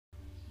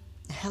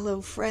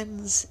Hello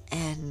friends,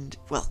 and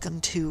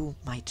welcome to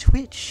my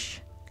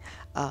Twitch,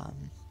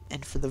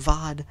 and for the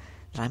VOD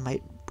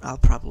that I'll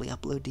probably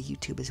upload to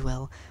YouTube as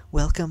well.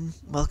 Welcome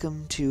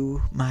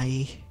to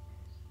my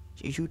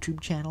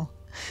YouTube channel.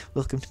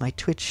 Welcome to my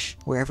Twitch,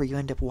 wherever you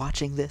end up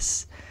watching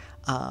this.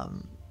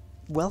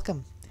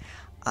 Welcome.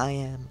 I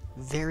am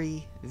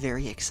very,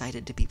 very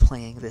excited to be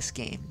playing this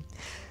game.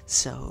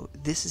 So,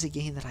 this is a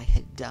game that I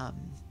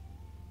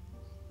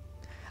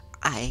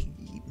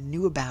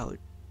knew about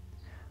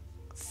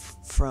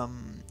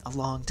from a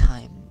long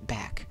time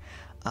back.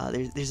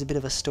 There's a bit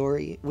of a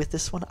story with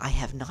this one. I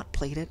have not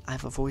played it.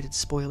 I've avoided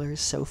spoilers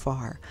so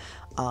far.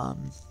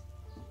 But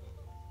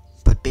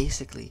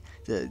basically,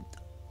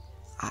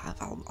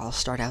 I'll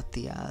start out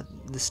the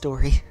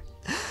story.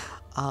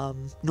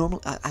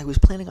 Normally, I was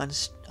planning on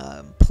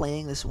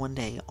playing this one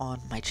day on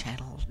my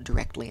channel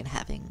directly and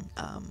having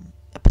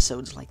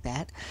episodes like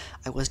that.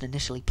 I wasn't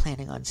initially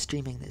planning on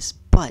streaming this,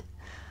 but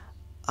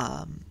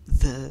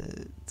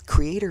the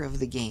creator of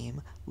the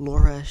game,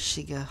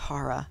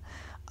 Shigihara,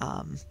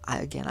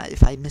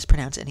 if I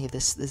mispronounce any of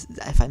this,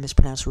 if I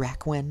mispronounce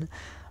Rakuen,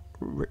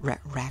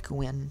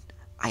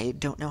 I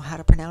don't know how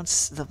to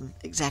pronounce them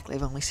exactly.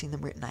 I've only seen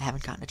them written. I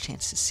haven't gotten a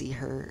chance to see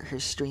her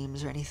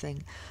streams or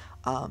anything,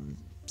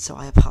 so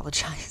I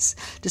apologize.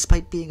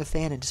 Despite being a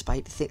fan and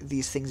despite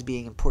these things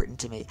being important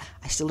to me,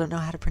 I still don't know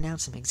how to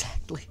pronounce them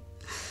exactly.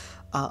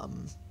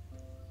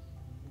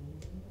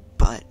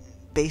 But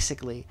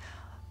basically,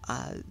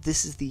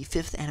 this is the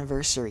 5th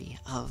anniversary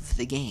of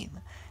the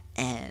game,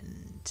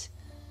 and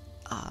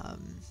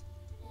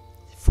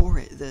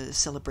for the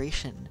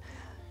celebration,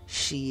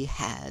 she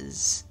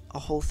has a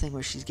whole thing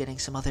where she's getting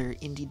some other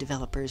indie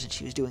developers, and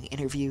she was doing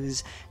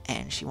interviews,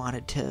 and she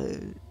wanted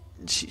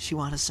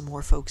some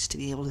more folks to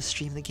be able to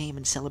stream the game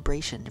in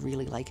celebration to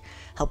really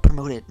help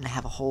promote it and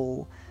have a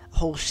whole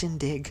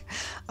shindig.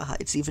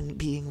 It's even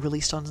being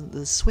released on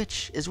the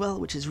Switch as well,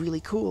 which is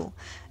really cool.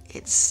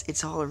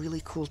 It's all a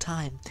really cool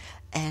time,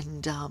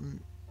 and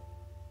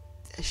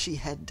she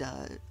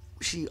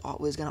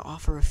was going to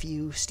offer a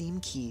few Steam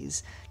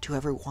keys to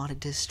whoever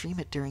wanted to stream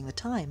it during the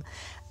time,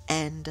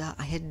 and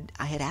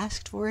I had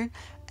asked for it,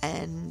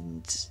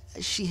 and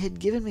she had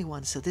given me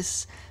one. So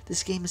this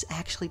game is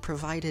actually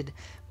provided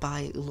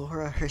by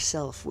Laura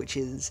herself, which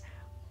is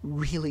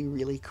really,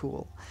 really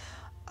cool.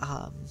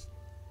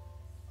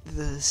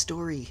 The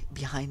story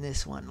behind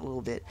this one a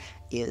little bit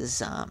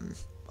is a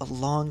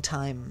long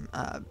time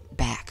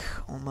back,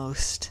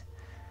 almost.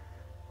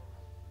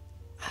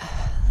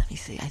 Let me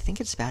see. I think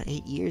it's about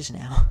 8 years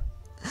now.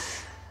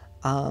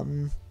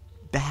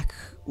 Back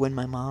when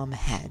my mom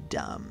had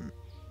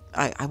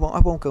I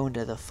won't go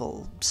into the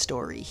full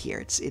story here.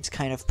 It's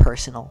kind of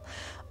personal.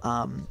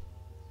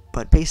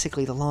 But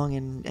basically, the long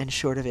and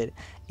short of it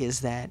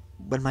is that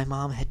when my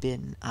mom had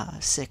been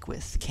sick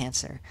with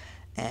cancer,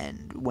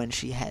 and when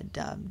she had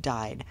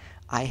died,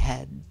 I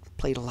had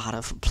played a lot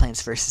of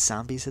Plants vs.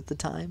 Zombies at the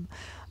time,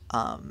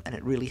 and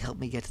it really helped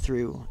me get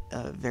through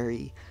a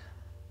very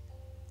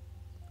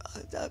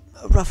a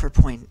rougher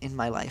point in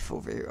my life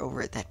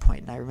over at that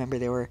point. And I remember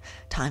there were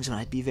times when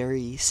I'd be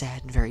very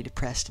sad and very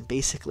depressed, and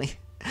basically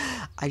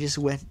I just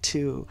went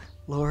to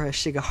Laura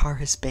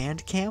Shigihara's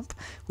Bandcamp,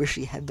 where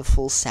she had the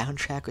full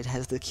soundtrack. It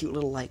has the cute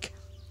little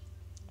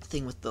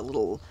thing with the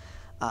little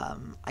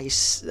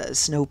ice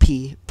snow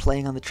pea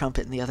playing on the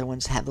trumpet, and the other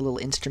ones have the little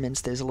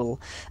instruments. That's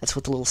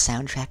what the little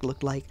soundtrack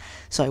looked like.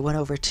 So I went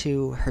over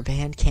to her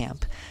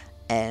Bandcamp,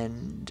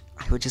 and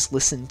I would just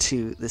listen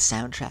to the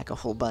soundtrack a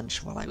whole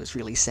bunch while I was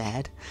really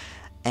sad.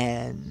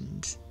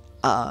 And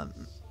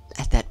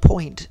at that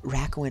point,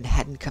 Rakuen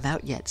hadn't come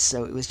out yet,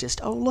 so it was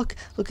just, oh, look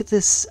at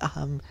this,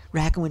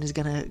 Rakuen is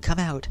gonna come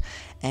out,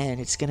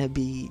 and it's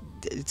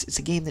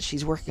a game that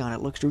she's working on.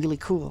 It looks really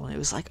cool, and it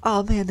was like,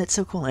 oh man, that's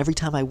so cool. And every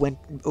time I went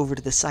over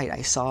to the site,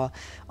 I saw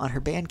on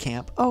her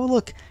Bandcamp, oh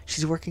look,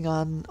 she's working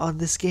on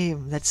this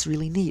game. That's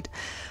really neat.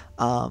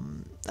 I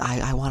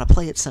want to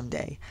play it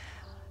someday.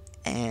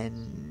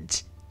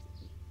 And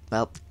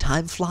well,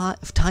 time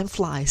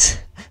flies.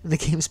 The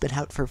game's been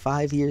out for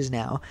 5 years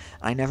now.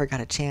 I never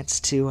got a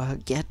chance to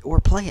get or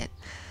play it.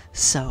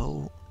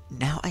 So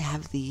now I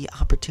have the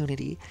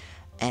opportunity,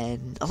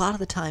 and a lot of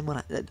the times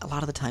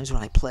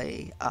when I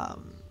play a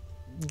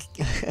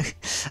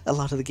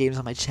lot of the games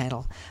on my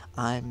channel,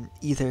 I'm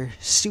either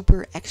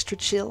super extra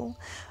chill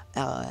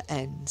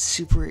and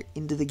super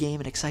into the game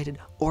and excited,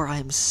 or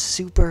I'm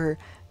super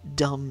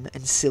dumb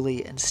and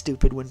silly and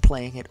stupid when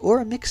playing it,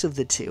 or a mix of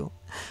the two.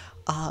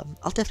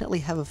 I'll definitely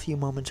have a few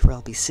moments where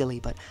I'll be silly,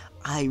 but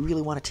I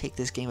really want to take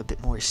this game a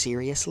bit more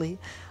seriously,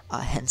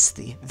 hence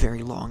the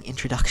very long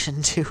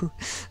introduction to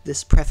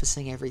this,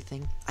 prefacing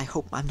everything. I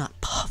hope I'm not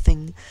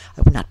puffing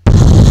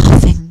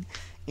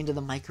into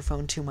the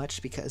microphone too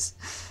much, because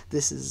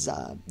this is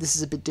a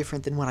bit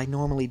different than what I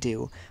normally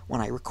do when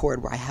I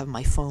record, where I have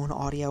my phone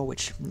audio,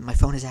 which my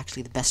phone is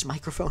actually the best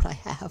microphone I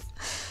have.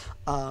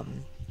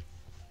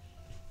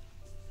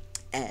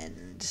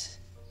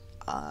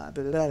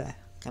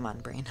 Come on,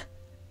 brain.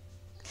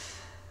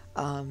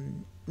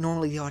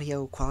 normally the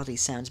audio quality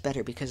sounds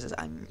better because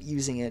I'm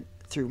using it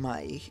through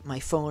my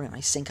phone and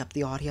I sync up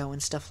the audio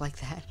and stuff like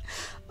that.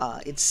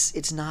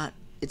 It's not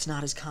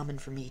as common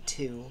for me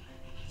to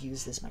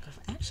use this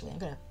microphone. Actually,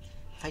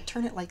 if I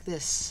turn it like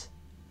this,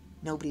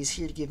 nobody's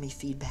here to give me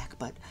feedback,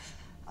 but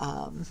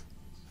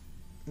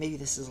maybe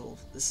this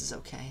is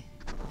okay.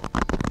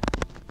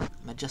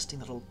 I'm adjusting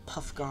the little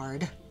puff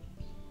guard.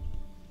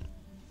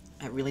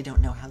 I really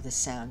don't know how this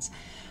sounds.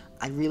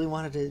 I really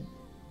wanted to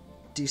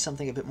do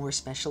something a bit more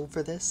special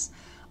for this,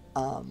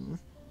 and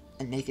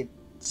make it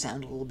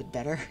sound a little bit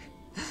better.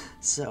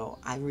 So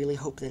I really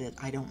hope that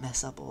I don't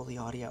mess up all the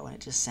audio and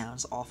it just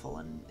sounds awful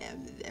and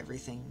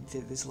everything.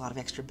 There's a lot of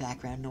extra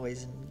background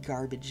noise and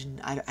garbage,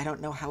 and I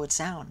don't know how it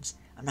sounds.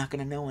 I'm not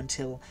going to know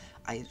until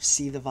I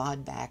see the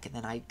VOD back, and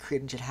then I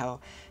cringe at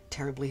how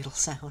terribly it'll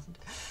sound.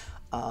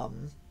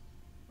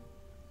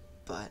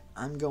 But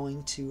I'm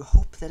going to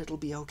hope that it'll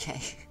be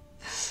okay.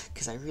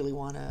 Because I really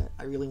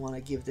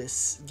wanna give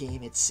this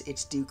game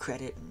its due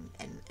credit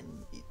and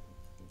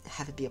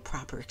have it be a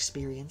proper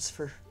experience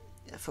for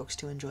folks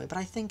to enjoy. But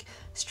I think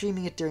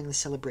streaming it during the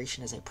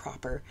celebration is a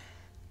proper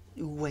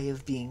way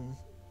of being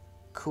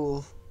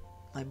cool.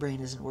 My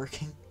brain isn't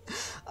working.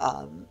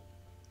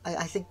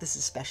 I think this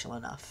is special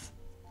enough,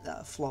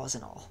 flaws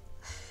and all.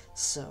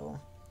 So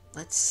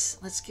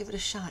let's give it a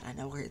shot. I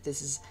know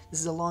this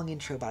is a long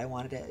intro, but I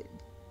wanted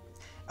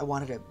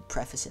to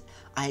preface it.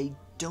 I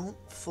don't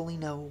fully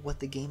know what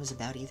the game is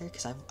about either,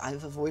 because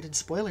I've avoided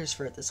spoilers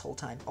for it this whole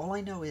time. All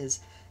I know is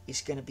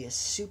it's going to be a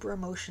super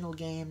emotional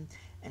game,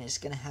 and it's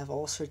going to have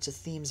all sorts of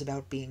themes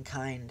about being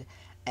kind,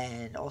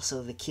 and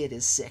also the kid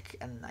is sick,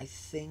 and I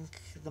think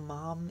the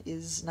mom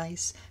is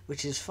nice,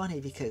 which is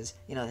funny because,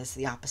 that's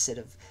the opposite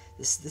of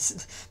this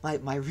is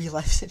my real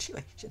life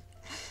situation.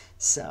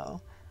 So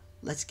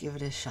let's give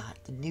it a shot.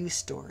 The new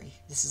story.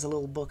 This is a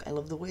little book. I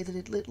love the way that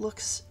it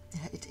looks.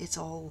 It's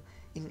all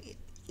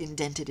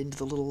indented into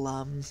the little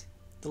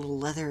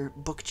leather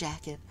book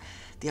jacket.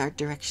 The art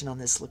direction on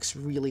this looks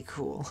really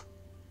cool.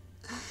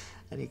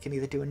 And you can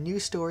either do a new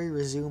story,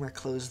 resume, or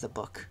close the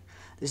book.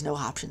 There's no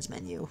options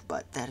menu,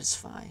 but that is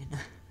fine.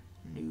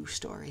 New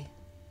story.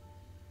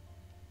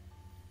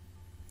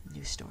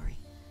 New story.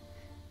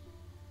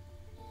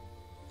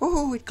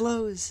 Oh, it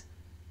glows!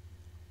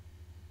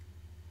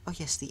 Oh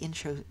yes, the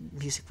intro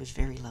music was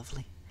very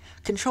lovely.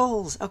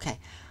 Controls! Okay.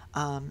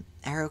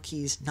 Arrow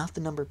keys, not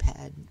the number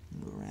pad.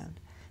 Move around.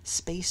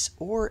 Space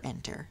or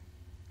enter.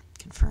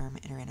 Confirm,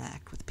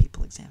 interact with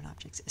people, examine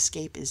objects.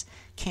 Escape is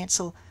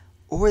cancel,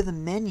 or the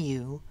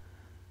menu,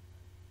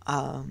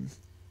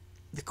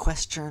 the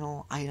quest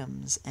journal,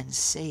 items, and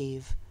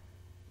save.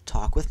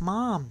 Talk with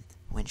mom.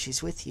 When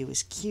she's with you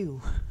is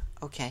Q.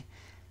 Okay,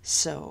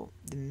 so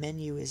the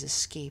menu is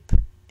escape,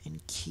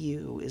 and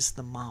Q is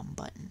the mom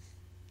button.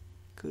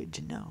 Good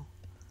to know.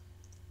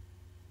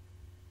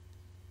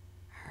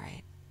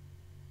 Alright.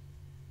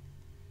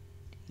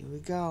 Here we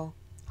go.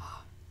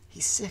 Oh,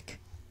 he's sick.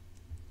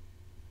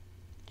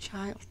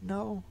 Child,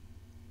 no.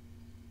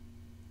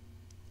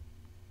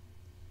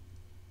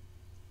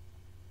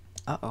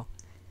 Uh-oh.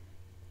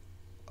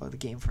 Oh, the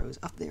game froze.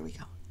 Oh, there we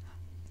go.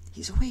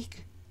 He's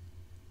awake.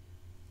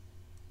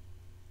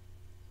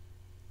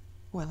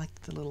 Oh, I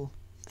liked the little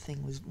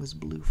thing was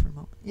blue for a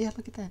moment. Yeah,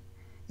 look at that.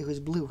 It was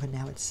blue, and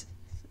now it's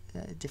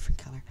a different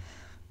color.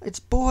 It's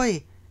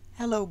Boy!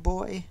 Hello,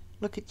 Boy.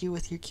 Look at you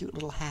with your cute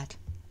little hat.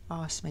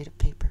 Oh, it's made of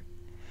paper.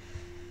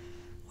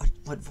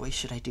 What voice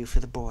should I do for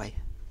the boy?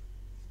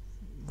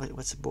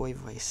 What's a boy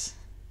voice?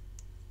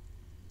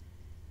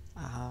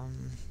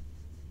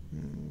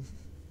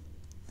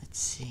 Let's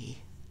see.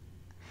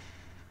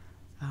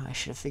 Oh, I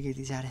should have figured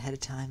these out ahead of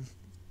time.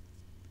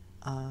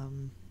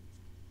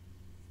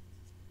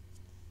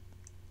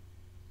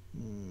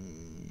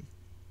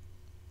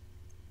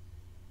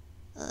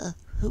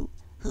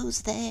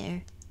 Who's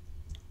there?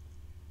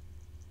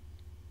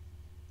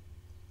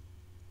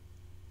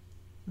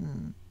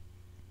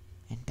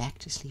 And back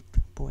to sleep,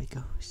 Boy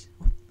goes.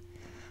 Whoop.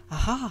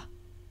 Aha!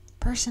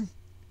 Person!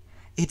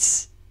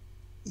 It's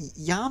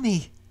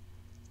Yami!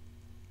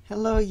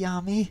 Hello,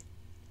 Yami.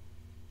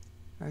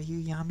 Are you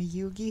Yami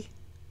Yugi?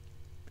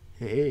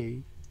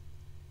 Hey.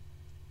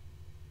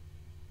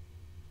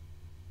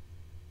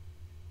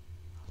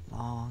 A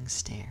long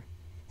stare.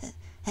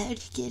 How'd you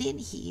get in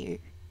here?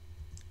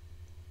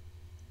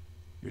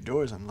 Your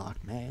door's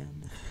unlocked,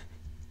 man.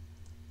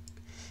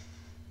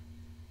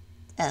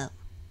 Oh.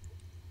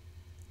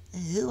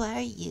 Who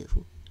are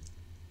you?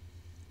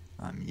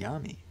 I'm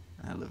Yami.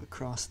 I live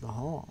across the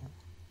hall.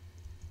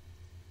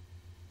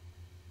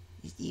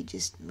 Did you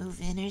just move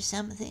in or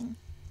something?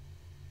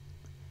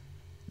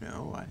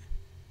 No, I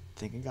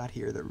think I got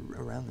here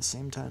around the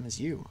same time as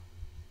you.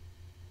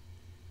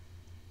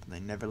 But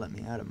they never let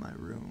me out of my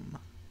room.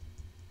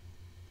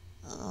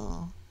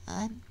 Oh,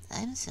 I'm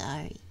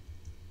sorry.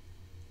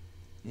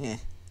 Yeah,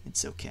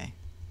 it's okay.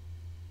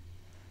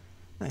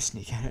 I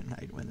sneak out at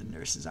night when the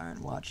nurses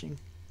aren't watching.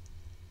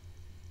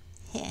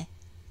 Heh.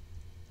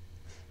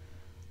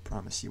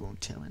 Promise you won't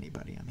tell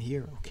anybody I'm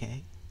here,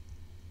 okay?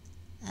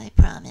 I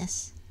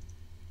promise.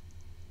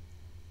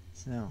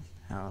 So,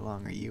 how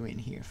long are you in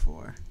here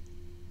for?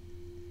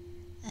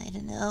 I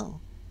don't know.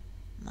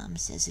 Mom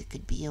says it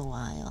could be a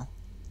while.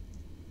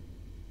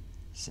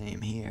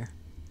 Same here.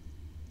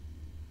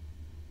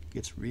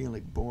 Gets really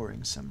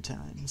boring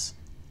sometimes.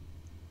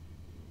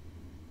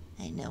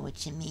 I know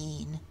what you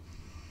mean.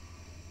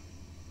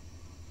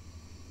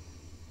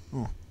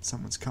 Oh,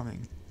 someone's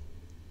coming.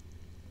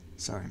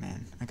 Sorry,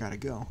 man. I gotta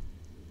go.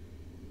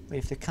 Wait,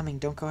 if they're coming,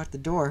 don't go out the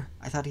door.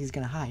 I thought he was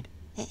gonna hide.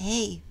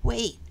 Hey,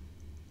 wait.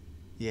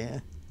 Yeah?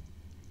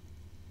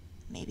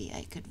 Maybe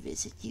I could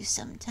visit you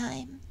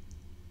sometime.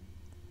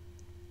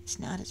 It's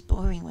not as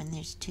boring when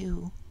there's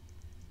two.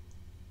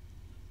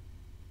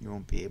 You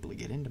won't be able to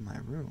get into my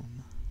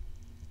room.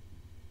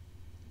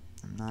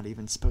 I'm not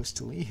even supposed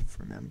to leave,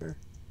 remember?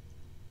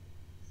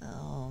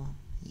 Oh,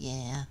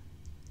 yeah.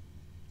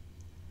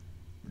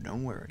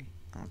 Don't worry.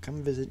 I'll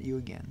come visit you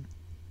again.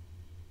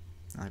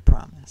 I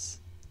promise.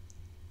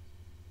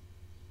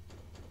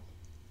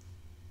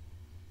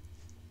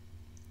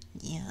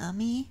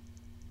 Yummy?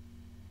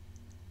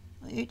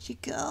 Where'd you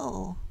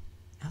go?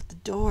 Out the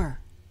door.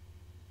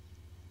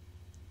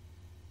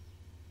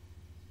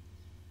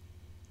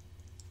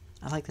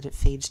 I like that it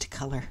fades to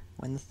color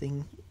when the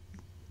thing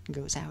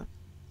goes out.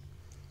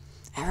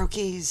 Arrow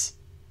keys!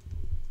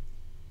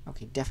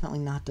 Okay, definitely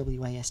not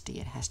WASD.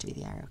 It has to be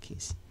the arrow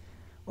keys.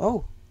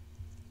 Whoa!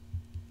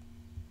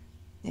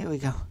 There we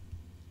go.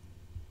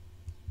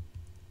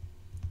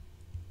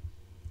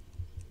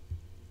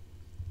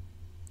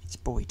 It's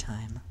boy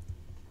time.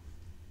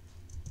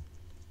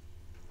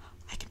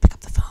 I can pick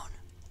up the phone.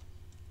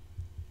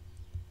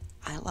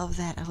 I love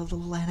that. I love the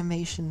little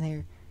animation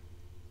there.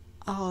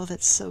 Oh,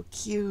 that's so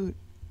cute.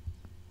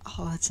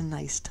 Oh, that's a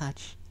nice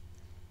touch.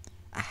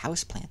 A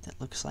houseplant that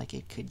looks like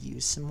it could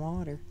use some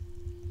water.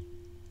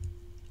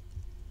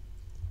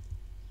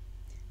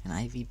 An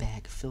IV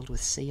bag filled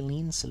with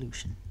saline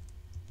solution.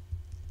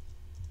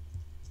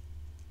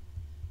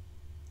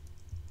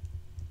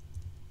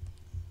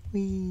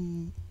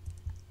 Whee!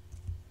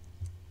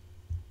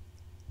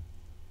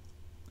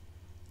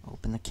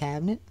 Open the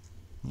cabinet.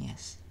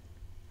 Yes.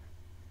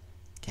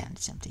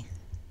 Cabinet's empty.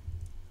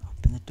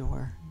 Open the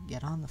door.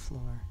 Get on the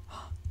floor.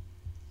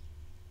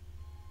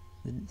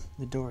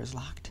 The door is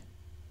locked.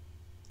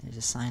 There's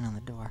a sign on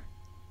the door.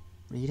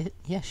 Read it?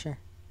 Yeah, sure.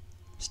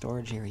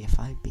 Storage area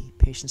 5B.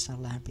 Patients not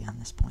allowed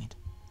beyond this point.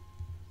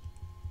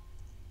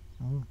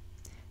 An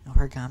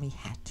origami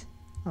hat.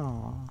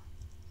 Aww.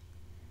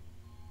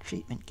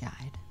 Treatment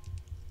guide.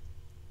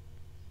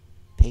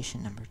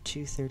 Patient number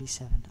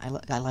 237.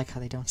 I like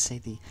how they don't say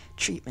the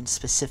treatment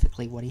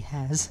specifically what he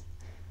has.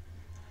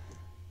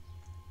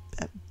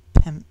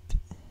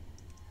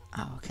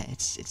 Oh, okay.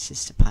 It's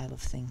just a pile of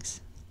things.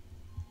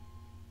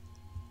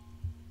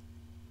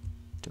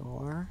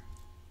 Door.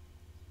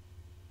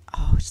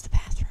 Oh, it's the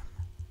bathroom.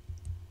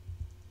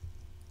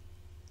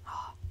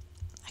 Oh,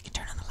 I can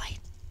turn on the light.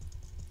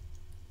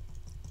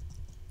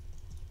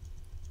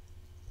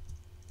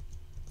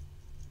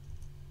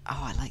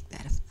 Oh, I like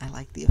that. I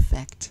like the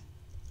effect.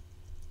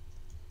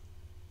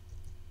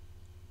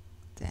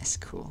 That's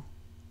cool.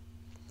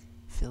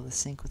 Fill the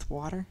sink with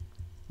water?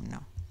 No.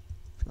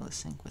 Fill the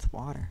sink with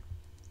water.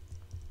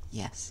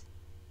 Yes.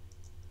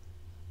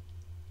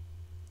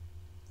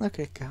 Look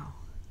at it go.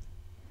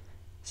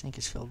 Sink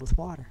is filled with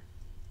water.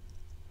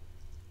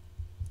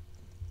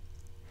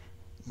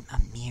 A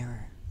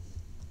mirror.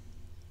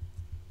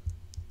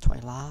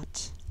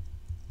 Toilet.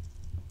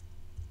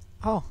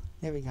 Oh,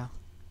 there we go.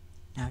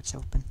 Now it's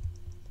open.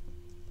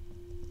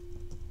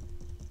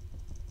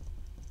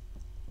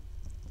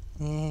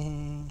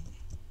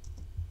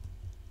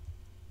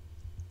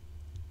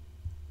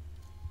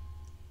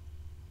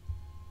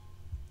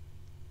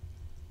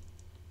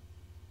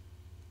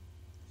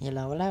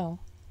 Hello, hello.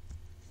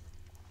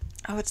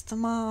 Oh, it's the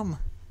mom.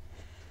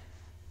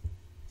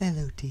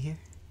 Hello, dear.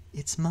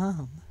 It's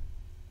Mom.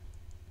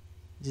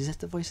 Is that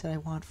the voice that I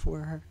want for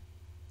her?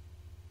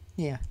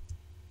 Yeah.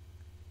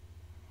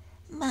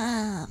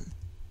 Mom!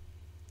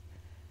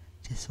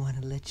 Just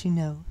want to let you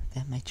know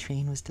that my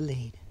train was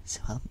delayed,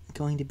 so I'm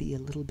going to be a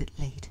little bit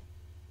late.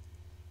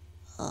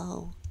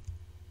 Oh.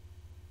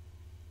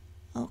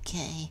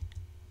 Okay.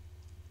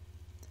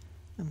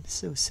 I'm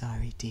so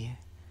sorry, dear.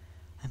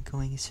 I'm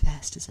going as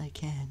fast as I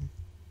can.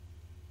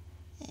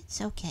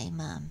 It's okay,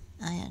 Mom.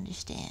 I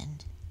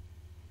understand.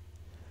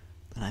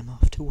 But I'm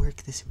off to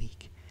work this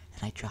week,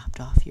 and I dropped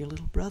off your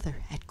little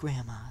brother at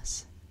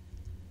Grandma's.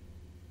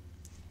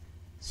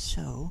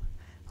 So,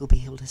 we'll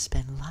be able to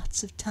spend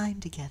lots of time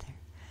together.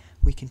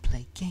 We can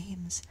play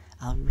games,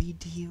 I'll read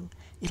to you.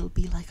 It'll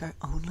be like our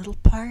own little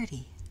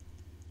party.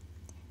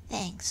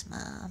 Thanks,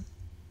 Mom.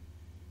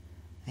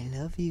 I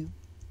love you.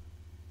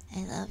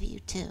 I love you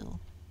too.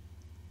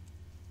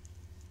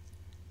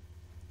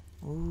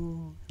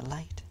 Ooh, a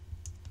light.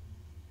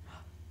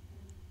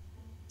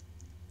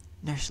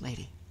 Nurse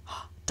lady.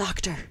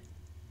 Doctor!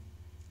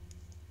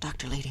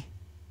 Doctor lady.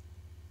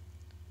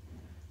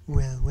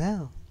 Well,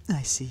 well,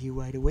 I see you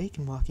wide awake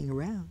and walking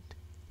around.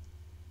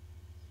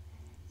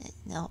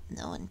 No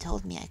one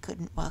told me I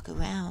couldn't walk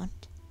around.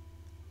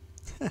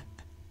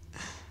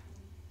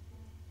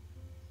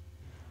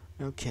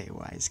 Okay,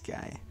 wise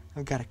guy,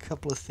 I've got a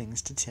couple of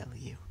things to tell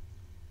you.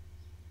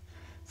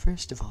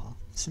 First of all,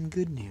 some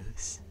good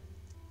news.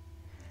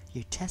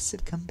 Your tests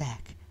have come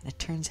back, and it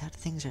turns out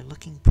things are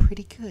looking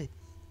pretty good.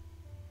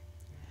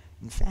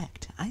 In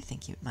fact, I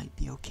think it might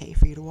be okay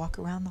for you to walk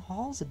around the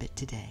halls a bit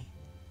today.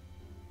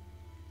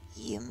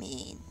 You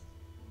mean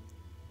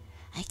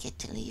I get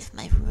to leave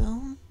my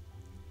room?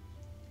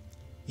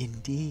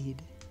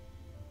 Indeed.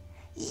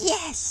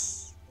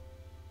 Yes!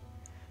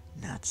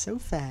 Not so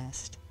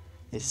fast.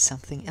 There's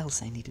something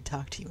else I need to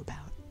talk to you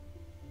about.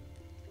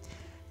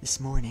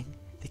 This morning,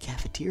 the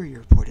cafeteria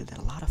reported that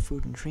a lot of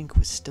food and drink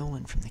was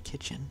stolen from the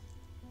kitchen.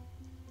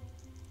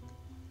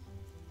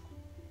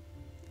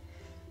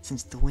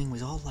 Since the wing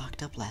was all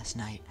locked up last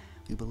night,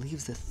 we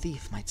believe the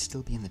thief might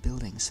still be in the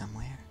building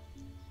somewhere.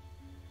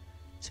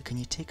 So can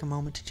you take a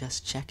moment to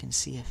just check and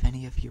see if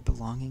any of your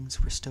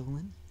belongings were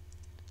stolen?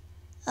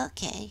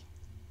 Okay.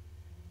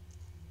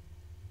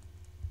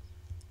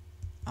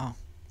 Oh,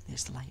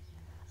 there's the light.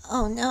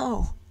 Oh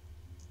no!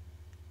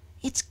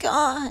 It's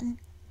gone!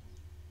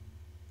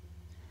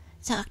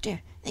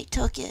 Doctor, they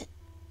took it.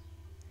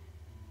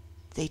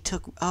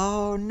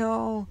 Oh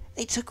no!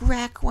 They took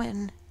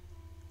Rakuen.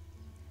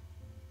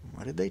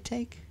 What did they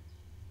take?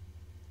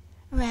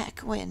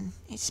 Rakuen.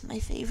 It's my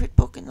favorite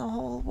book in the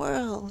whole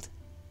world.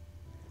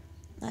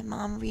 My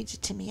mom reads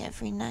it to me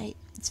every night.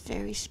 It's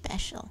very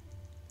special.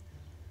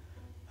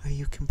 Are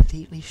you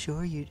completely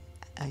sure you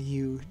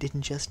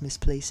didn't just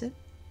misplace it?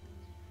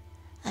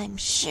 I'm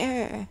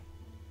sure.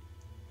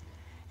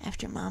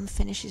 After Mom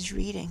finishes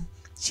reading,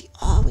 she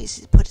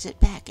always puts it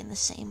back in the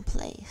same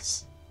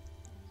place.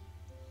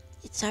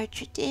 It's our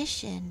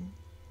tradition.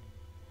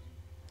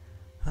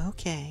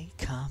 Okay,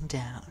 calm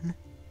down.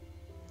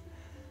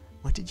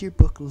 What did your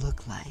book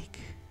look like?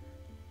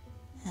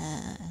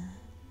 Has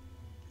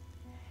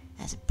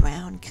a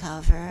brown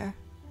cover.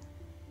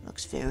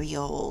 Looks very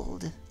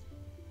old.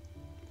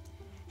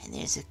 And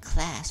there's a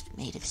clasp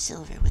made of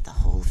silver with a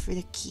hole for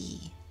the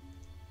key.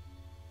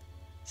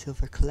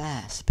 Silver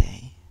clasp,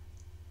 eh?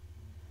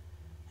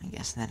 I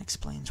guess that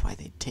explains why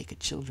they'd take a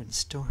children's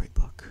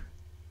storybook.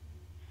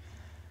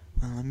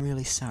 Well, I'm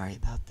really sorry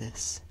about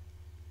this.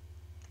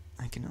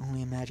 I can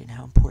only imagine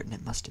how important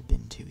it must have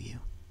been to you.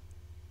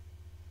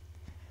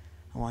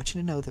 I want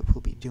you to know that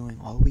we'll be doing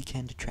all we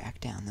can to track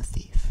down the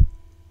thief.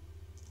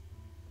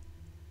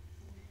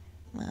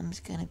 Mom's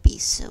gonna be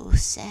so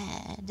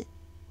sad.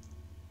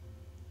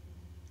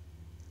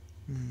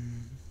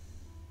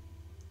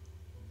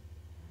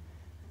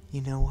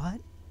 You know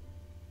what?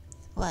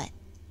 What?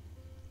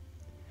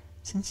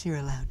 Since you're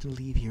allowed to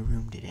leave your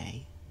room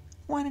today,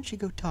 why don't you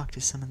go talk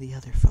to some of the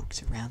other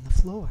folks around the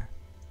floor?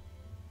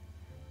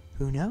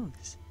 Who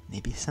knows?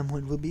 Maybe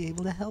someone will be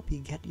able to help you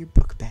get your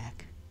book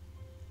back.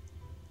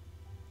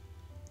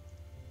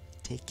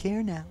 Take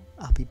care now.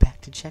 I'll be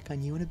back to check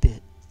on you in a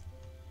bit.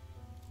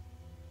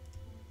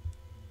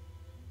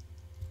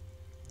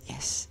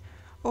 Yes.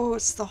 Oh,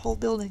 it's the whole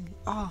building.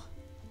 Oh.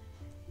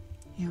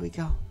 Here we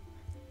go.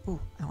 Oh,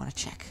 I want to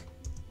check.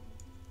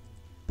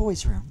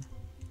 Boys' room.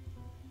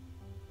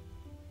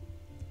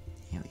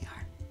 Here we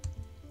are.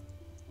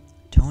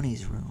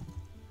 Tony's room.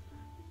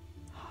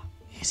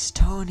 It's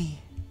Tony.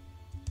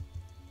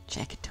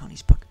 Check it,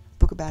 Tony's book.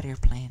 Book about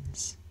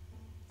airplanes.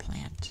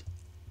 Plant.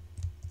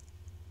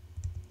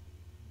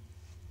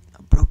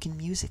 A broken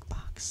music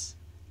box.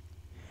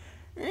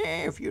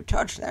 If you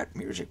touch that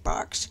music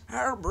box,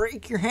 I'll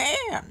break your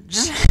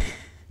hands.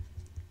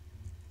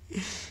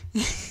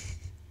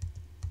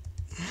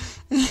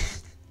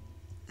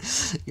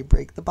 You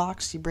break the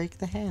box, you break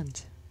the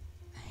hand.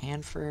 A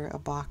hand for a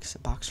box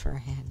for a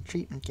hand.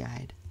 Treatment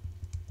guide.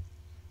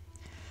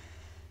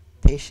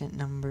 Patient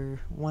number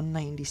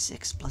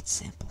 196, blood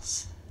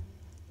samples.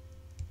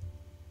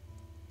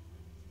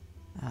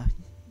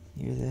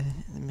 You're the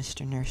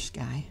Mr. Nurse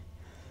guy.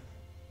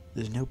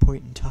 There's no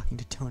point in talking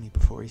to Tony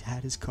before he's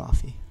had his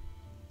coffee.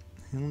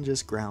 He'll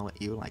just growl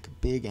at you like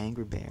a big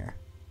angry bear.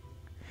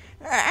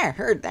 I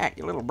heard that,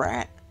 you little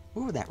brat.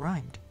 Ooh, that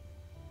rhymed.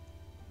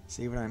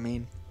 See what I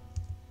mean?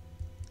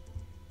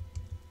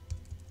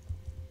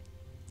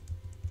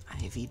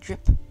 IV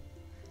drip.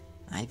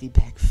 IV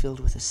bag filled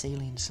with a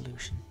saline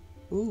solution.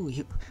 Ooh,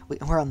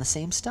 we're on the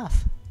same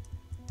stuff.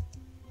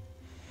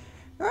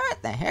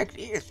 What the heck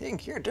do you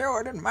think you're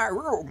doing in my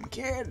room,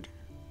 kid?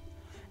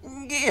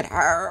 Get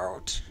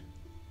out!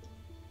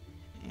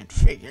 It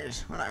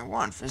figures when I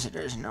want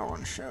visitors, no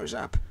one shows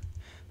up.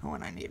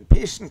 When I need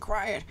peace and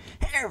quiet,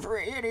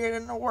 every idiot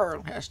in the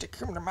world has to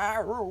come to my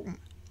room.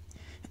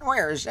 And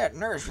where is that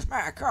nurse with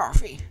my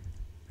coffee?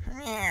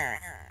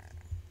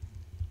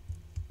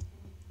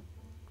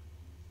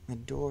 The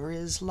door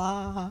is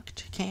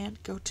locked.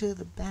 Can't go to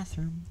the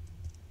bathroom.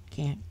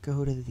 Can't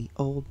go to the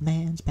old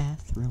man's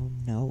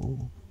bathroom,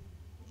 no.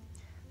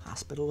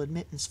 Hospital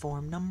admittance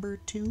form number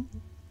 2.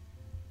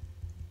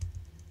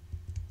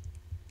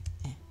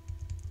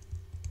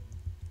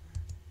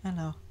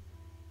 Hello.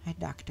 Hi,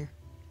 doctor.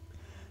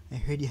 I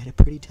heard you had a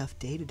pretty tough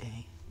day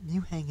today.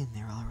 You hang in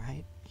there, all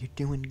right? You're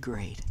doing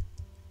great.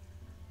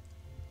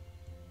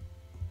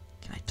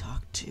 Can I talk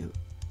to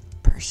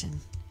person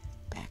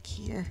back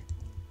here.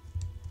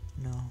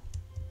 No.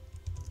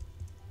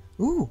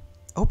 Ooh,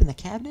 open the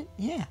cabinet?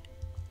 Yeah.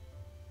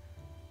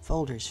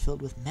 Folders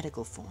filled with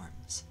medical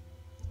forms.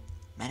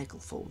 Medical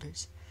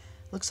folders.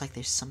 Looks like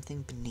there's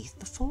something beneath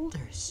the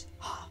folders.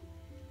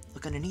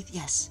 Look underneath.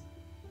 Yes.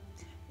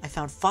 I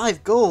found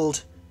 5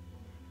 gold.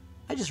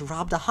 I just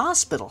robbed a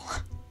hospital.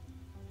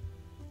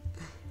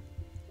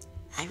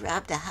 I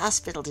robbed a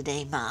hospital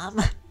today,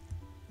 Mom.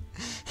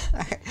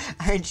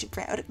 Aren't you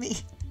proud of me?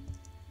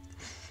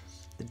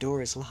 The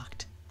door is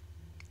locked.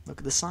 Look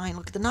at the sign.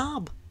 Look at the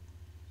knob.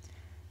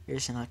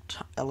 There's an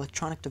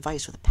electronic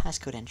device with a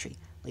passcode entry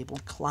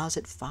labeled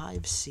Closet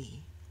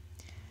 5C.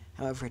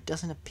 However, it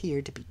doesn't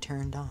appear to be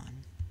turned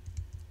on.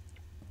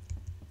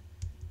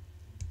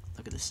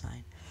 Look at the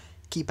sign.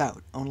 Keep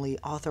out. Only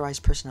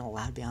authorized personnel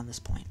allowed beyond this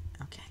point.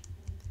 Okay.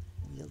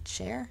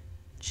 Wheelchair.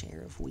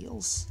 Chair of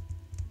wheels.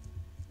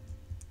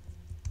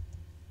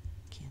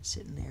 Can't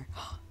sit in there.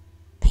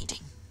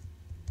 Painting.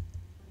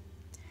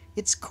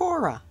 It's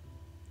Cora.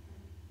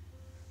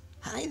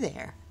 Hi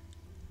there.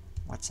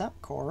 What's up,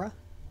 Cora?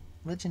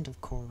 Legend of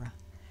Cora.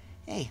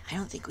 Hey, I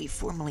don't think we've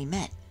formally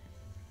met.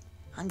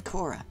 I'm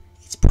Cora.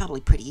 It's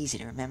probably pretty easy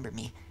to remember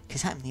me,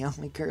 because I'm the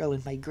only girl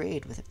in my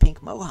grade with a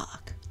pink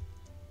mohawk.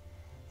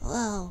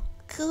 Whoa,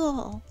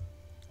 cool.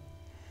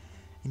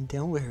 And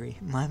don't worry,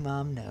 my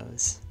mom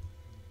knows.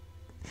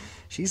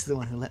 She's the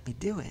one who let me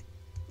do it.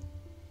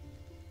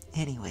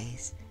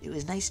 Anyways, it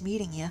was nice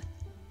meeting you.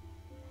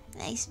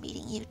 Nice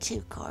meeting you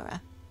too,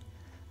 Cora.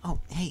 Oh,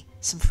 hey,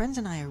 some friends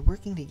and I are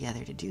working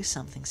together to do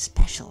something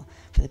special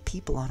for the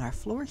people on our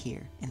floor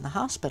here in the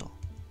hospital.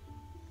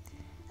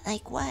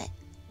 Like what?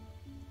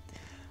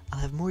 I'll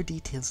have more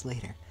details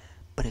later,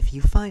 but if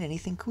you find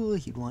anything cool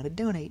you'd want to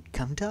donate,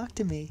 come talk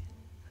to me.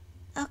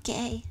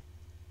 Okay.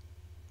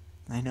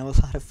 I know a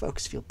lot of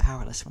folks feel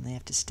powerless when they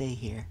have to stay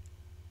here.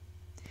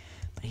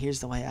 But here's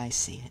the way I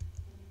see it.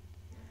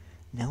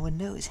 No one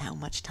knows how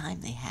much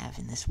time they have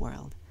in this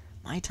world.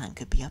 My time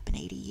could be up in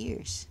 80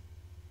 years.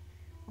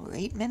 Or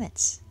 8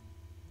 minutes.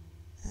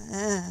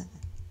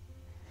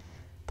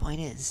 Point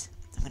is,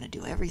 I'm going to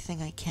do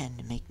everything I can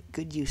to make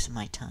good use of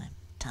my time.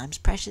 Time's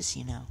precious,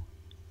 you know.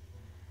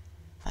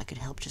 If I could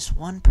help just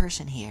one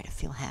person here to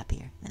feel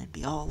happier, then it'd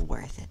be all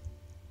worth it.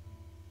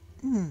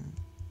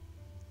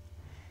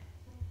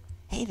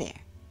 Hey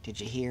there,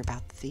 did you hear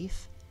about the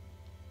thief?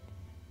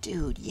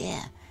 Dude,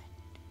 yeah.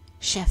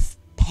 Chef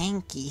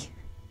Panky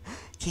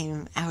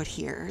came out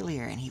here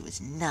earlier and he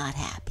was not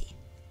happy.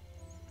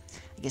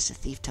 I guess the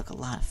thief took a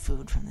lot of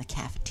food from the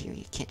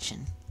cafeteria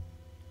kitchen.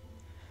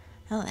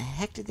 How the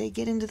heck did they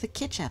get into the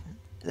kitchen?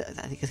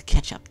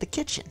 The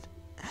kitchen.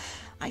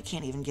 I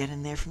can't even get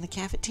in there from the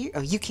cafeteria.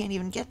 Oh, you can't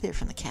even get there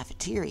from the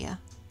cafeteria.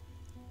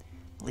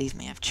 Believe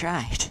me, I've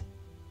tried.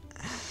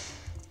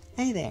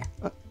 Hey there.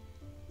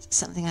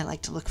 Something I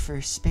like to look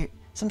for spare...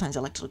 Sometimes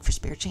I like to look for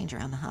spare change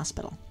around the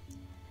hospital.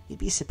 You'd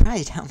be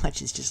surprised how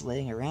much is just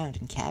laying around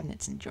in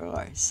cabinets and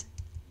drawers.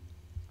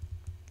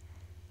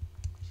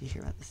 Did you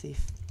hear about the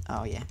thief?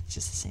 Oh yeah, it's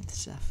just the same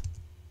stuff.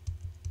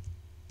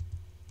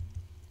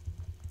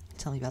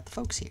 Tell me about the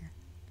folks here.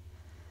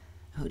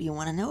 Who do you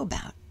want to know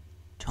about?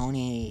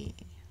 Tony.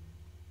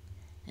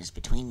 Just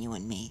between you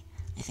and me,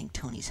 I think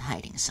Tony's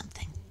hiding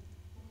something.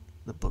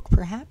 The book,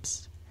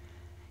 perhaps?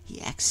 He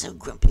acts so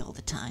grumpy all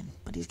the time,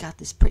 but he's got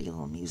this pretty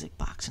little music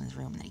box in his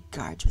room that he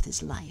guards with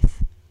his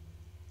life.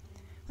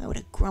 Why would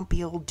a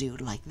grumpy old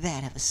dude like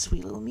that have a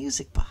sweet little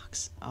music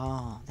box?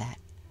 Oh, that.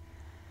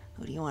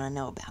 Who do you want to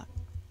know about?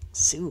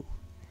 Sue.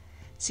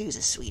 Sue's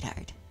a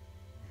sweetheart.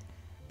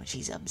 But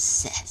she's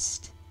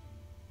obsessed.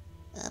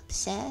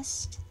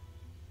 Obsessed?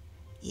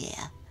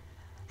 Yeah.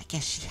 I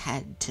guess she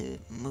had to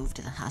move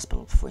to the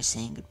hospital before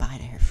saying goodbye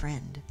to her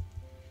friend.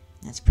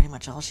 That's pretty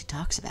much all she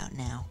talks about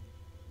now.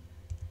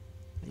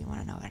 What do you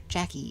want to know about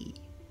Jackie?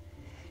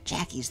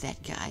 Jackie's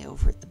that guy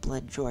over at the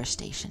blood drawer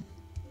station.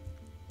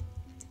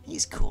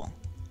 He's cool.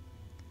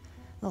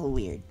 A little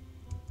weird,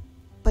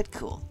 but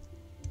cool.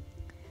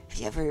 If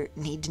you ever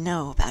need to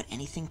know about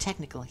anything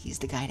technical, he's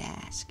the guy to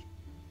ask.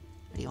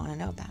 What do you want to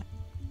know about?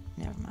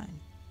 Never mind.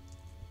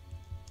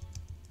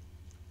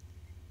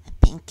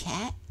 A pink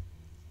cat?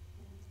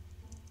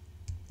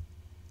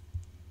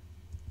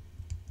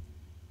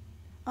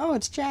 Oh,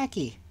 it's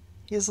Jackie.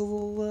 He has a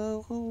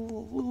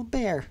little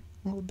bear.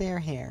 Little bear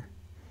hair.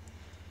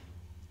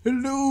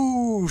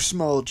 Hello,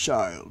 small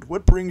child.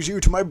 What brings you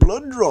to my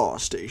blood draw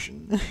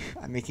station?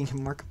 I'm making him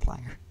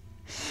Markiplier.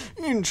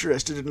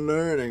 Interested in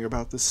learning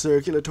about the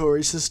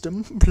circulatory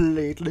system,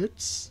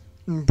 platelets,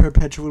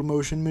 perpetual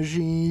motion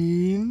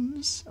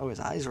machines? Oh, his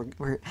eyes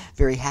were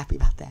very happy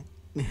about that.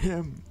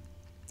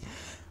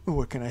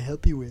 What can I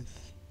help you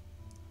with?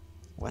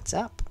 What's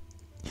up?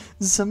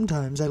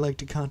 Sometimes I like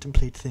to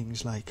contemplate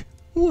things like,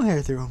 why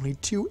are there only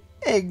 2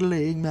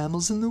 egg-laying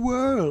mammals in the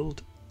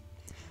world?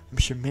 I'm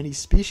sure many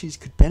species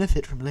could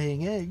benefit from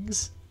laying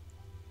eggs.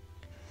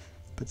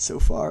 But so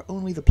far,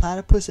 only the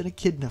platypus and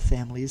echidna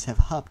families have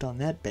hopped on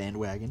that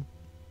bandwagon.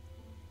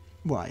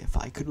 Why, if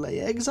I could lay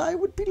eggs, I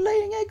would be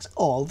laying eggs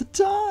all the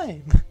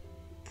time.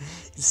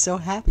 He's so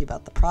happy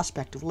about the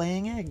prospect of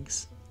laying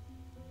eggs.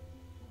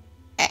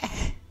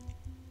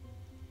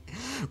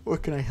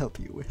 What can I help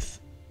you with?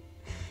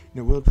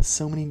 In a world with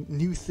so many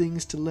new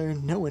things to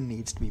learn, no one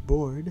needs to be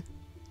bored.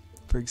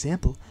 For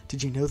example,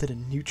 did you know that a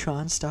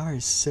neutron star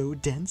is so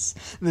dense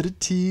that a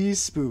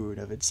teaspoon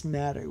of its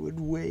matter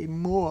would weigh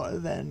more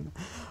than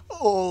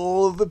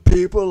all the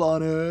people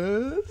on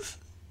Earth?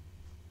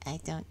 I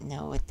don't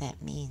know what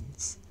that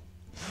means.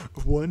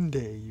 One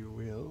day you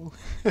will.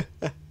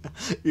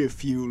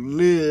 If you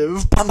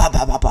live. Bum, bum,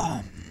 bum, bum,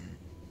 bum.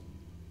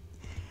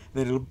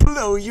 Then it'll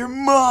blow your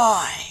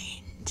mind.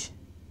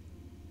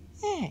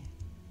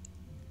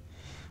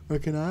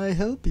 What can I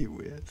help you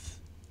with?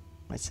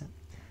 What's that?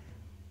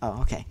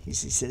 Oh, okay. He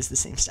says the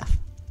same stuff.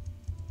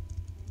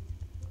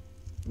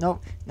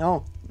 No.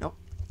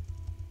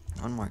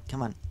 One more.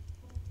 Come on.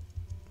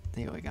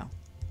 There we go.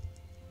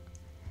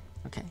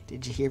 Okay.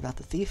 Did you hear about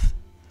the thief?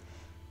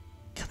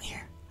 Come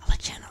here. I'll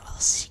let you in a little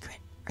secret.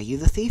 Are you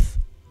the thief?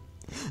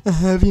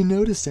 Have you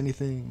noticed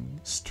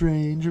anything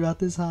strange about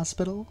this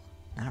hospital?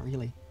 Not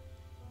really.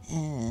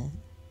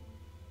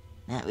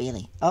 Not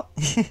really. Oh.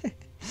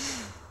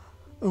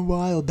 A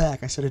while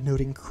back, I started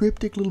noticing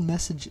cryptic little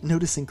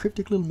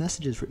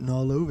messages written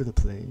all over the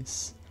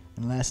place.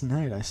 And last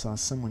night, I saw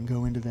someone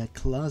go into that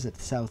closet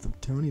south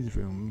of Tony's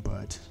room,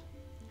 but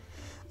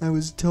I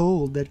was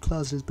told that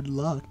closet has been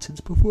locked since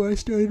before I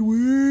started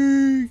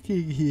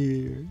working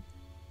here.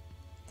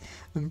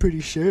 I'm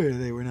pretty sure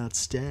they were not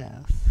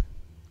staff.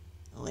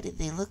 What did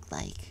they look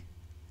like?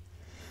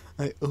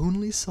 I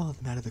only saw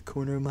them out of the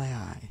corner of my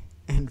eye,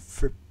 and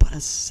for but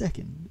a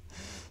second,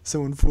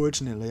 so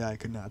unfortunately I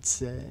could not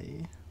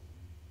say.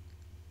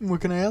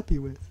 What can I help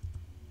you with?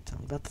 Tell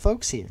me about the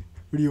folks here.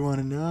 What do you want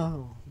to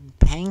know?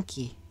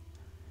 Panky.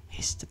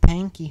 Mr.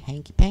 Panky.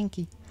 Hanky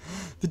Panky.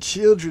 The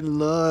children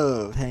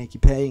love Hanky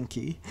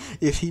Panky.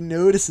 If he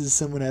notices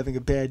someone having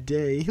a bad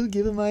day, he'll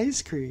give him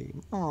ice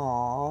cream.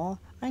 Aww.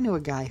 I knew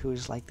a guy who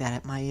was like that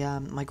at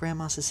my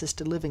grandma's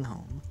assisted living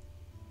home.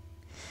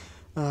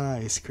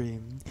 Ice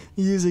cream.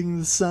 Using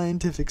the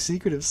scientific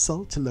secret of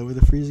salt to lower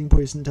the freezing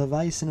point of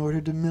ice in order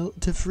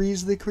to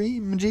freeze the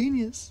cream.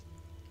 Genius.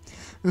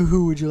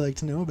 Who would you like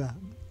to know about?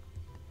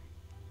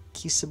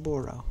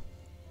 Kisaburo.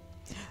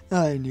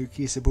 I knew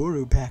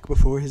Kisaburo back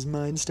before his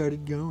mind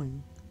started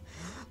going.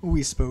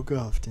 We spoke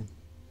often.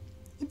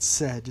 It's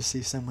sad to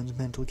see someone's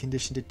mental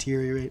condition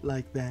deteriorate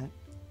like that.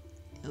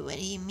 What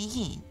do you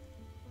mean?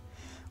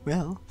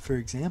 Well, for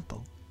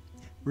example,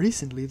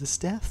 recently the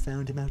staff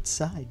found him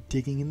outside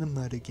digging in the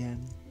mud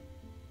again.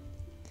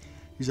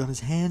 He was on his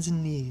hands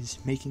and knees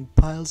making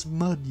piles of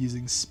mud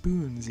using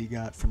spoons he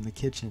got from the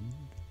kitchen.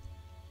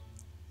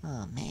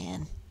 Oh,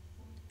 man.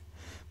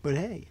 But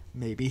hey,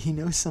 maybe he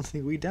knows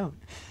something we don't.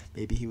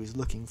 Maybe he was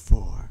looking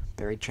for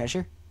Buried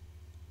treasure?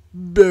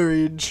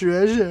 buried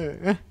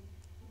treasure.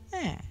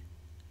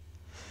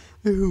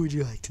 Who would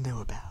you like to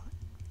know about?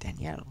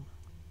 Danielle.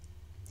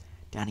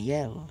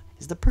 Danielle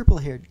is the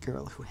purple-haired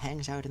girl who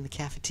hangs out in the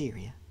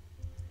cafeteria.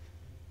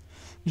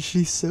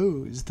 She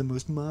sews the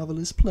most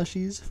marvelous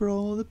plushies for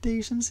all the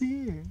patients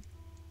here.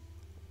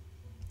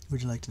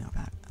 Would you like to know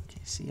about?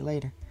 Okay, see you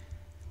later.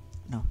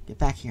 No, get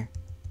back here.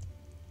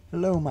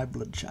 Hello, my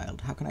blood child.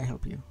 How can I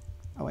help you?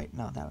 Oh, wait,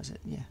 no, that was it.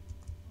 Yeah.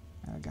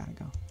 I gotta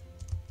go.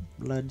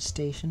 Blood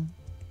station.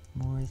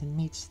 More than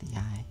meets the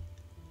eye.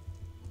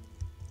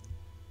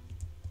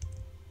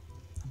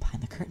 I'm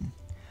behind the curtain.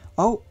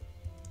 Oh!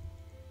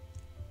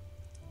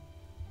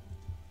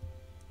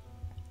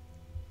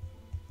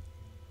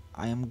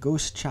 I am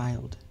Ghost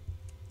Child.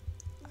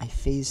 I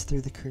phase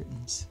through the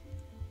curtains.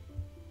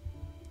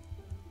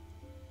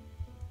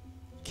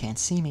 You can't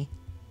see me.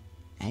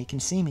 Now you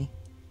can see me.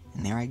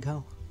 And there I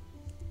go.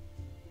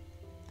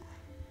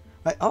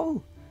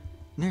 Oh!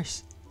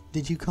 Nurse,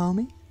 Did you call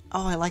me?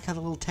 oh, I like how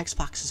the little text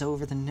box is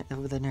over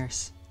the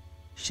nurse.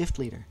 Shift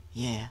leader.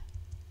 Yeah.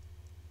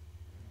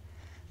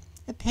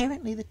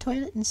 Apparently the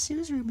toilet in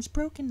Sue's room is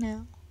broken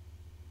now.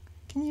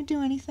 Can you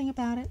do anything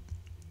about it?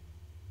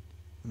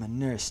 I'm a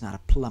nurse, not a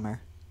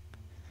plumber.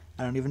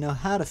 I don't even know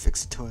how to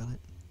fix a toilet.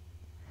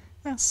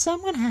 Well,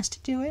 someone has to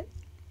do it.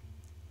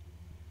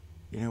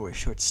 You know we're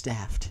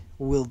short-staffed.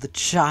 Will the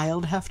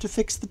child have to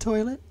fix the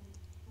toilet?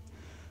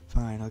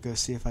 Fine, I'll go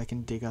see if I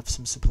can dig up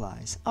some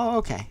supplies. Oh,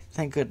 okay.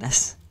 Thank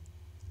goodness.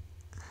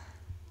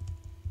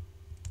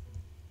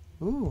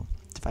 Ooh.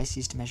 Device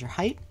used to measure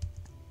height.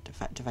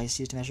 Device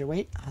used to measure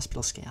weight.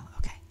 Hospital scale.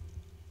 Okay.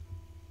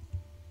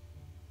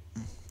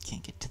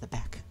 Can't get to the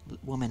back.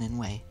 Woman in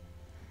way.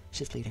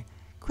 Shift leader.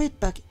 Quit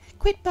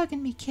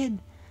bugging me, kid.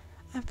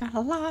 I've got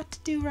a lot to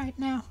do right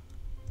now.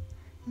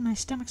 And my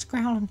stomach's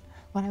growling.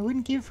 What I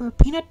wouldn't give for a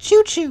peanut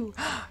choo-choo.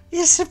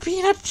 It's a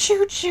peanut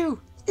choo-choo.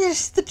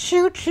 It's the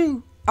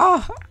choo-choo.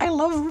 Oh, I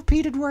love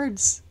repeated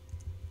words.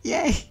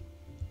 Yay.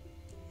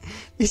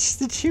 It's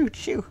the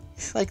choo-choo.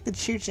 It's like the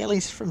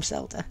choo-jellies from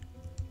Zelda.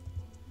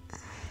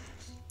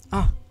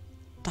 Oh,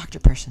 Dr.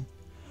 Person.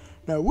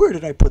 Now, where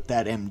did I put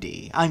that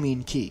MD? I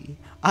mean key.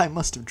 I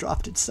must have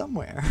dropped it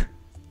somewhere.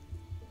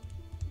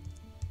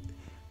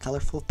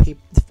 Colorful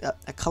paper. Oh,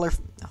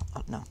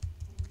 no.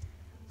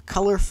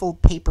 colorful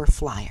paper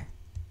flyer.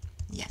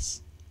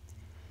 Yes.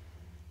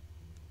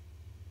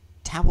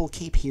 Towel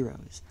Cape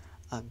Heroes.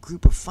 A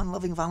group of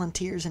fun-loving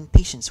volunteers and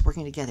patients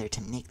working together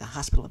to make the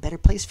hospital a better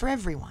place for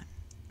everyone.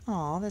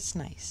 Aw, that's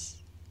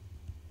nice.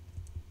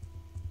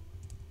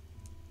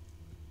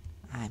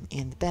 I'm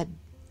in the bed.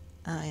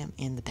 I am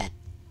in the bed.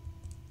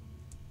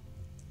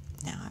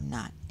 Now I'm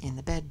not in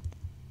the bed.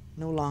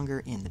 No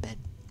longer in the bed.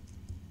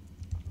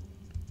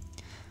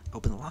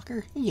 Open the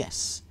locker?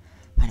 Yes.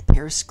 Find a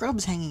pair of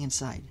scrubs hanging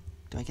inside.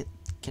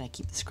 Can I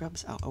keep the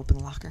scrubs? Oh, open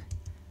the locker.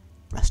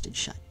 Rusted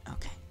shut.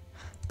 Okay.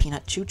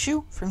 Peanut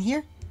choo-choo from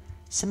here?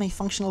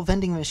 Semi-functional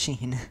vending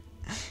machine.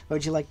 What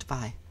would you like to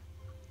buy?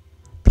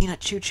 Peanut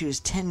choo-choo's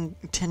 10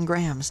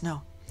 grams.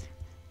 No.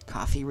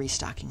 Coffee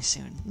restocking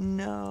soon.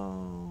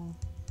 No.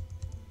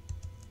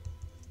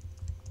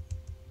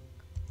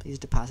 Please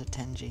deposit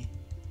 10G.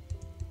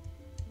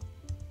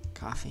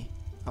 Coffee.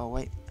 Oh,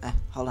 wait.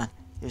 Hold on.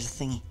 There's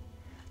a thingy.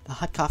 The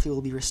hot coffee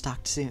will be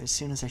restocked soon, as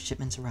soon as our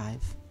shipments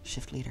arrive.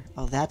 Shift leader.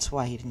 Oh, that's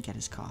why he didn't get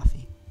his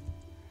coffee.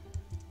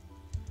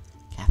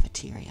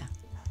 Cafeteria.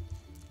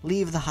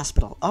 Leave the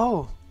hospital.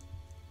 Oh!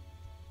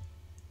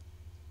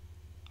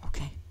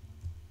 Okay.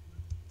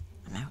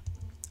 I'm out.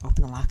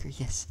 Open the locker.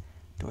 Yes.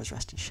 Door's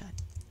rusted shut.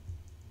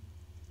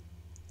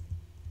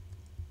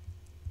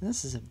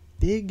 This is a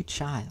big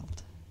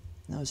child.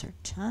 Those are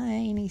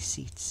tiny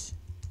seats.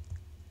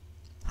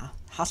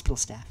 Hospital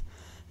staff.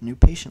 A new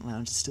patient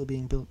lounge is still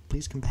being built.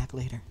 Please come back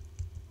later.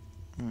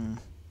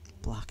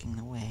 Blocking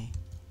the way.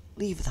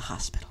 Leave the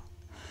hospital.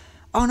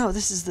 Oh no,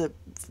 this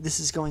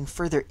is going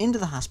further into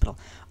the hospital.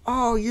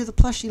 Oh, you're the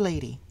plushie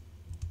lady.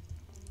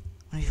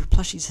 One of your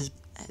plushies has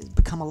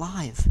become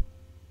alive.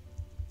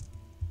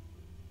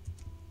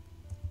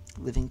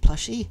 Living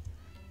plushie.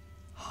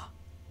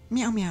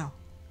 Meow meow.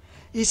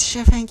 It's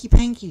Chef Hanky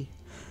Panky.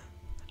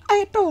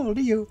 I told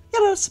you,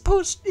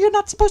 you're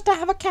not supposed to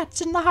have a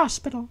cat in the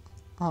hospital.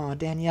 Oh,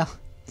 Danielle.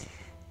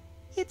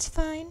 It's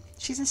fine.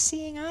 She's a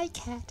seeing eye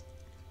cat.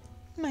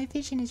 My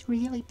vision is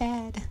really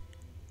bad.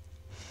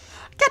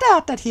 Get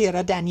out of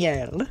here,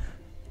 Danielle.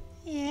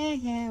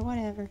 Yeah,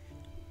 whatever.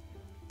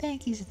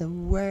 Panky's the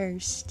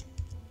worst.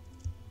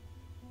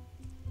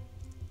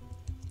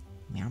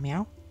 Meow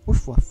meow.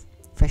 Woof woof.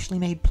 Freshly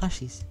made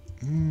plushies.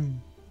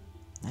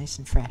 Nice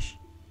and fresh.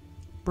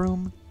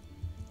 Broom.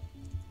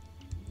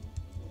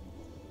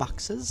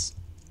 Boxes.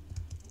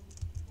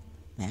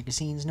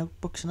 Magazines,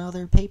 notebooks, and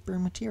other paper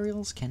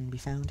materials can be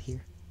found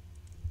here.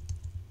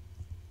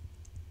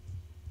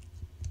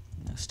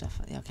 No stuff.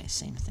 Okay,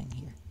 same thing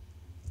here.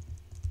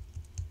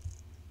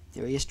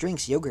 Various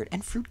drinks, yogurt,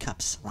 and fruit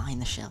cups line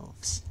the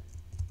shelves.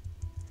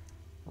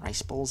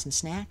 Rice bowls and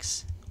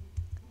snacks.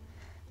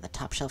 On the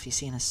top shelf you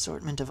see an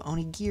assortment of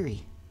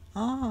onigiri.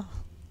 Ah.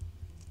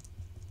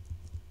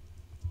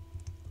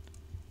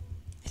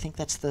 I think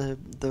that's the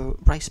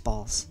rice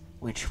balls,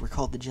 which were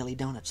called the jelly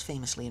donuts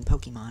famously in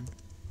Pokemon.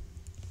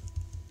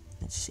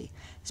 Let's see.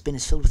 This bin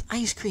is filled with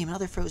ice cream and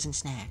other frozen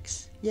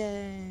snacks.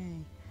 Yay!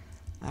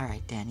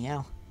 Alright,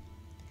 Danielle.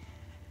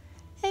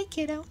 Hey,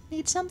 kiddo.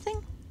 Need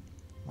something?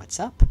 What's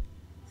up?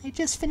 I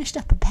just finished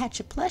up a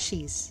batch of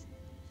plushies.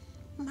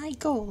 My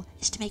goal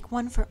is to make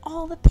one for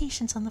all the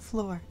patients on the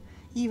floor,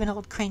 even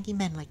old cranky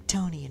men like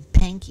Tony and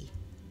Panky.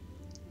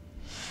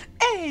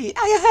 Hey,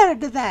 I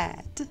heard of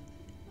that.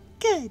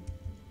 Good.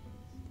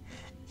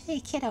 Hey,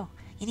 kiddo.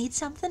 You need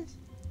something?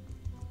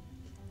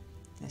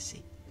 Let's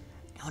see.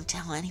 Don't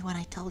tell anyone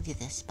I told you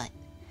this, but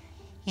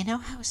you know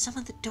how some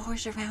of the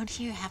doors around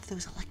here have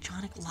those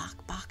electronic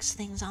lockbox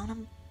things on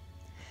them?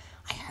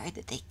 I heard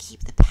that they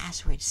keep the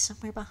password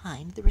somewhere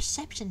behind the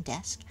reception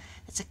desk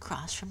that's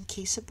across from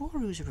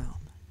Kisaboru's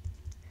room.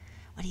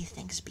 What do you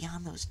think is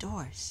beyond those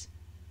doors?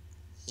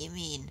 You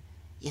mean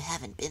you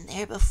haven't been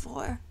there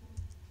before?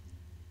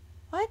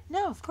 What?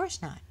 No, of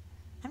course not.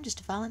 I'm just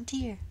a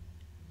volunteer.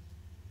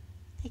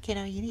 Hey,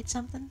 kiddo, you need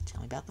something?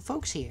 Tell me about the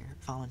folks here.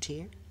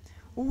 Volunteer.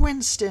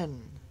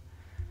 Winston!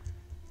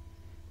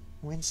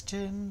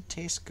 Winston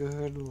tastes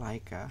good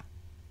like a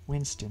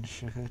Winston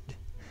should.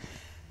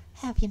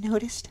 Have you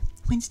noticed?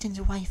 Winston's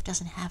wife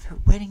doesn't have her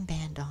wedding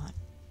band on.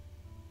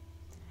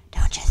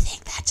 Don't you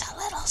think that's a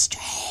little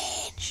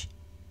strange?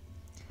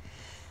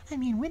 I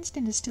mean,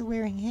 Winston is still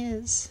wearing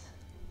his.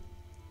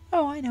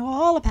 Oh, I know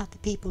all about the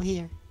people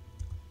here.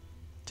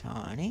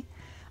 Tony?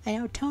 I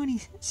know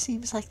Tony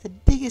seems like the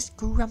biggest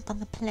grump on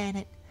the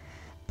planet,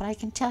 but I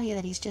can tell you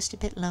that he's just a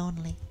bit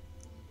lonely.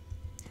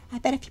 I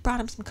bet if you brought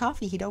him some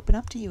coffee, he'd open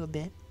up to you a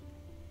bit.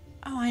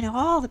 Oh, I know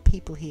all the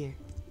people here.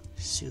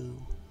 Sue.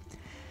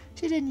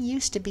 She didn't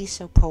used to be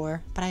so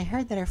poor, but I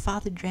heard that her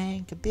father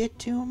drank a bit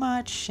too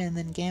much and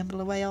then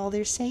gambled away all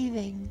their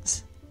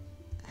savings.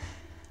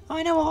 Oh,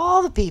 I know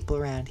all the people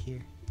around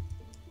here.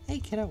 Hey,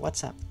 kiddo,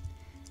 what's up?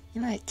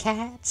 You like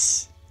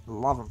cats?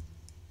 Love them.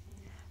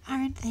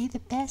 Aren't they the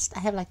best?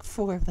 I have like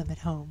 4 of them at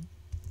home.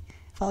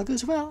 If all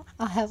goes well,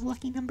 I'll have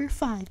lucky number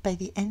 5 by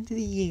the end of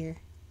the year.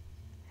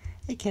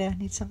 Hey, kiddo,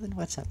 need something?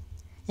 What's up?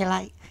 You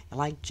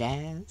like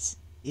jazz?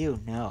 You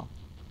know.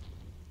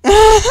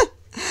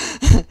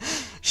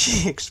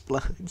 She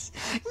explodes.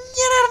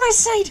 You my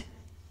sight!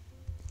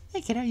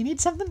 Hey, kiddo, you need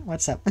something?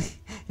 What's up?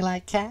 You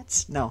like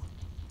cats? No.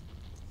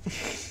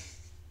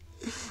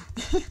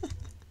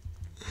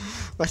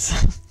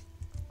 What's up?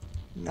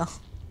 No.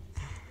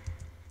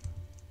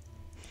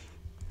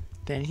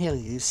 Danielle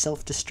used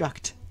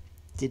self-destruct.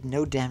 Did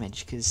no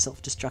damage, because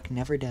self-destruct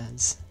never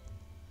does.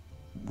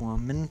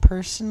 Woman,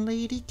 person,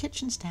 lady,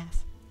 kitchen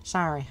staff.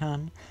 Sorry,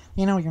 hun.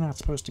 You know you're not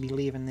supposed to be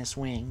leaving this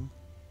wing.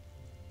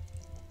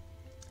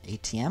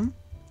 ATM?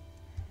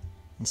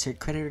 Insert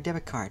credit or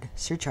debit card.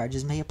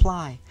 Surcharges may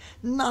apply.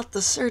 Not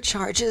the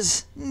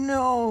surcharges!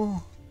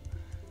 No!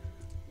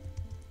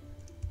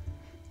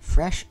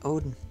 Fresh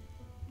Odin.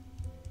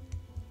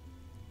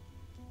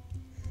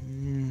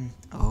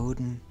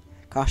 Odin.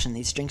 Caution,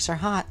 these drinks are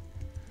hot.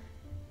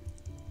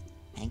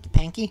 Hanky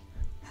panky.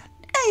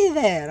 Hey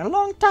there, a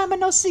long time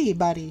no see,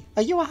 buddy.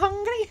 Are you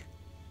hungry?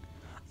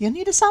 You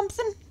need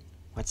something?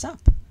 What's up?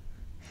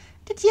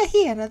 Did you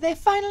hear they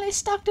finally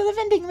stocked the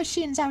vending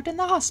machines out in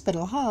the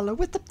hospital hall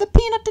with the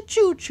peanut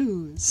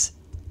choo-choos?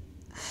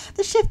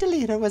 The shift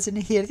leader was in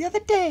here the other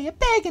day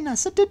begging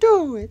us to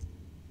do it.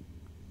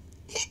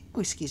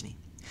 Oh, excuse me.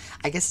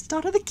 I guess it's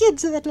not all the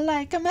kids that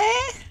like 'em,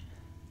 eh?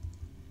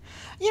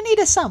 You need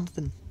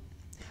something.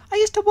 I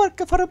used to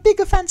work for a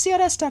big fancy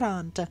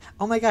restaurant.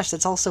 Oh my gosh,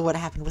 that's also what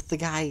happened with the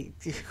guy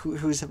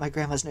who's at my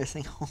grandma's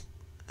nursing home.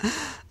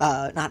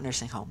 Not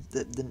nursing home.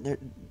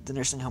 The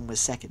nursing home was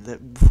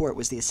second. Before it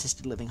was the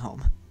assisted living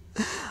home.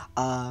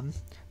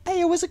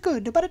 Pay was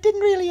good, but I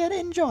didn't really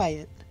enjoy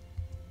it.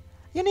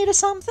 You need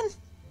something?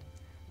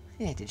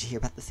 Yeah, did you hear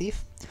about the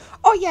thief?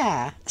 Oh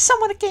yeah,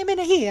 someone came in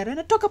here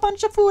and took a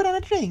bunch of food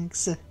and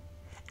drinks. And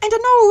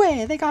no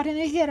way they got in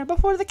here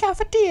before the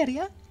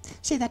cafeteria.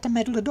 See that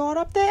metal door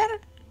up there?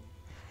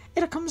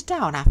 It comes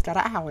down after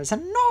hours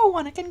and no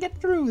one can get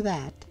through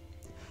that.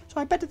 So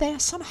I bet they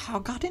somehow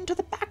got into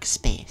the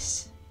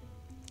backspace.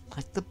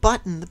 Like the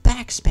button, the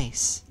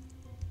backspace.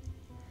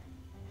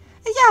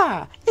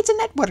 Yeah, it's a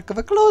network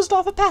of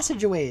closed-off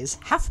passageways,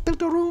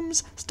 half-built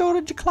rooms,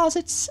 storage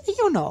closets,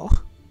 you know.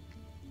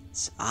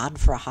 It's odd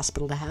for a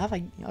hospital to have.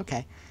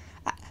 Okay.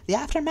 The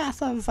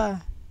aftermath of,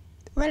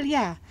 well,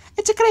 yeah,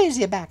 it's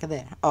crazy back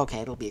there. Okay,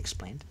 it'll be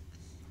explained.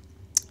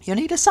 You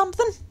need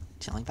something?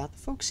 Tell me about the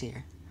folks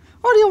here.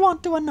 What do you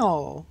want to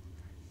know?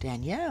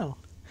 Danielle.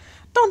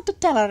 Don't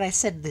tell her I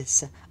said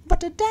this,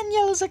 but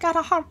Danielle's got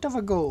a heart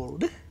of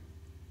gold.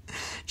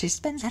 She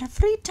spends her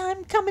free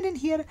time coming in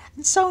here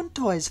and sewing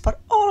toys for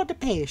all the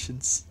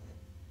patients.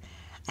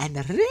 And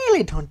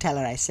really don't tell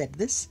her I said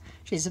this.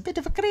 She's a bit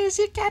of a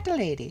crazy cat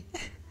lady.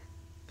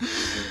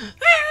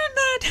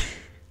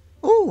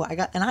 Oh, I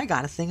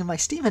got a thing in my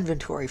Steam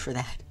inventory for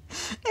that.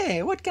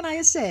 Hey, what can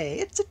I say?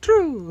 It's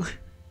true.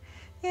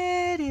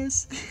 It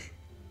is.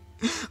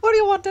 What do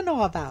you want to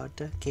know about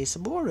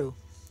Kesaboru?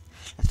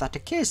 If that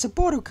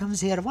Kesaboru comes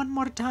here one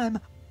more time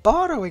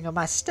borrowing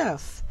my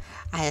stuff,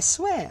 I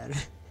swear.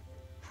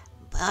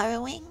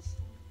 Borrowing?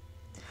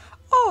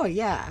 Oh,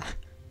 yeah.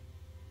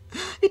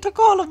 He took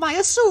all of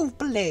my soup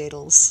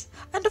ladles.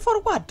 And for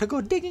what? To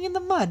go digging in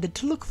the mud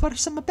to look for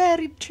some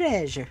buried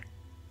treasure.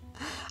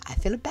 I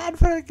feel bad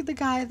for the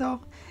guy,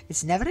 though.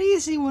 It's never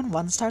easy when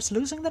one starts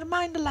losing their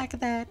mind like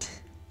that.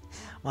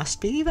 Must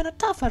be even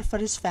tougher for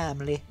his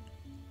family.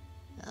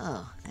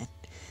 Oh,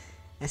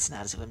 that's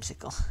not as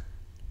whimsical.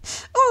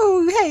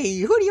 Oh, hey,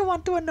 who do you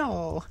want to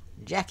know?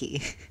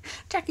 Jackie.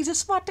 Jackie's a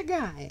smart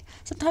guy.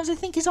 Sometimes I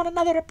think he's on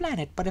another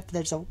planet, but if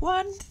there's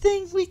one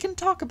thing we can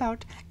talk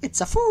about,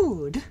 it's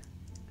food.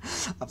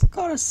 Of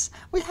course,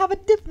 we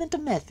have different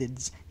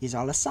methods. He's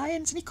all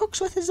science and he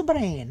cooks with his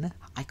brain.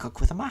 I cook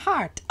with my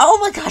heart. Oh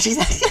my gosh,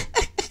 that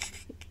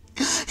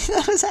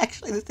was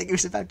actually the thing I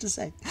was about to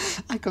say.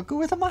 I cook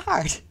with my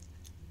heart.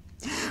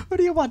 What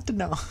do you want to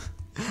know?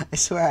 I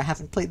swear I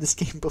haven't played this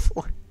game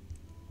before.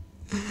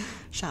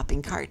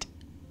 Shopping cart.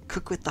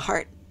 Cook with the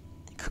heart.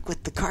 Cook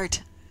with the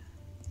cart.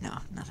 No,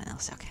 nothing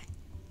else. Okay.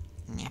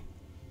 Yeah.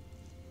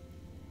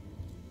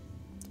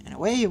 And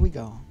away we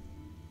go.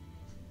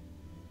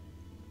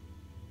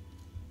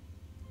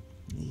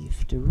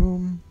 Leave the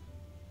room.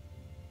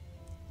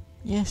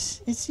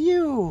 Yes, it's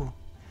you.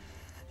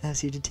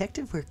 How's your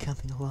detective work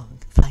coming along?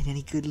 Find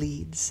any good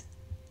leads?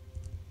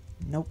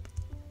 Nope.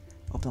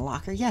 Open the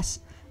locker? Yes.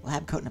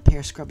 Lab coat and a pair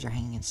of scrubs are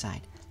hanging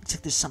inside. Looks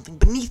like there's something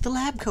beneath the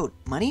lab coat.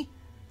 Money?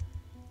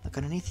 Look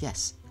underneath?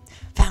 Yes.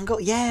 Found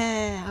gold?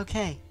 Yeah!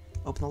 Okay.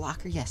 Open the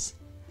locker? Yes.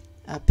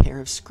 A pair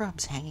of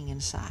scrubs hanging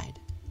inside.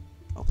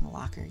 Open the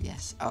locker?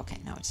 Yes. Okay,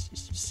 no, it's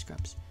just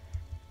scrubs.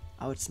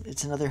 Oh,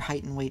 it's another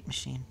height and weight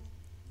machine.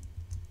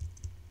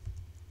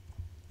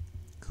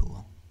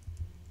 Cool.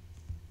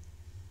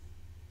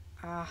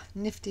 Ah,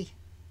 nifty.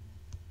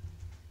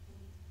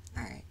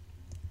 Alright.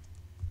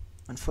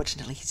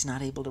 Unfortunately, he's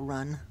not able to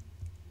run.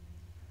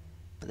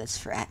 But that's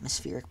for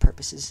atmospheric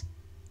purposes.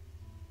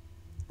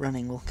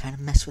 Running will kind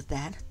of mess with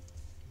that.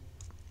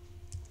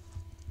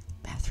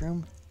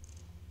 Bathroom.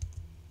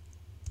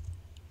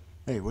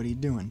 Hey, what are you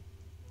doing?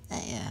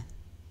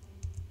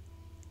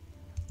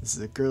 This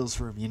is a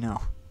girl's room, you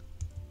know.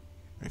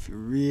 If you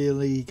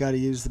really gotta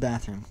use the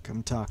bathroom,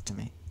 come talk to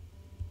me.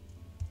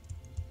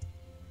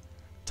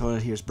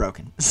 Toilet here is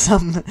broken.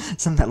 Some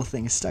metal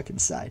thing is stuck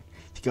inside.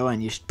 If you go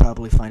in, you should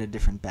probably find a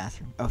different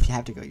bathroom. Oh, if you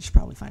have to go, you should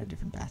probably find a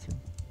different bathroom.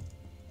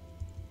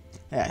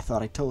 Hey, I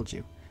thought I told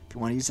you. If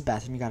you want to use the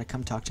bathroom, you gotta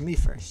come talk to me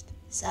first.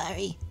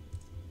 Sorry.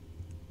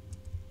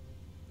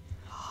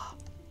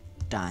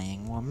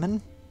 Dying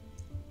woman.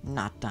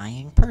 Not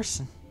dying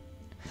person.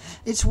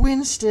 It's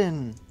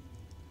Winston!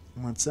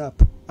 What's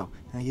up? Oh,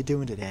 how you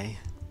doing today?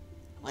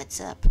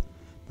 What's up?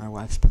 My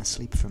wife's been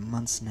asleep for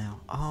months now.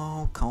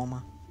 Oh,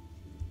 coma.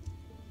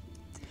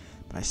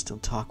 But I still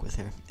talk with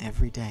her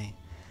every day.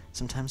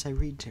 Sometimes I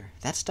read to her.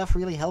 That stuff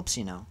really helps,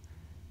 you know.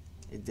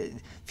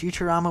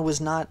 Futurama was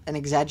not an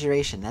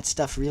exaggeration. That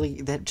stuff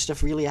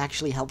really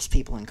actually helps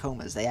people in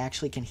comas. They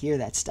actually can hear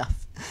that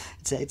stuff.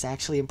 It's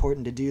actually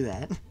important to do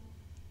that.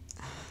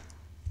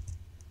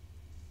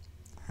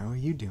 How are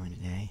you doing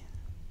today?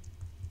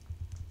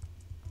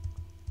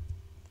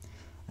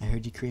 I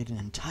heard you created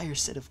an entire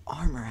set of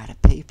armor out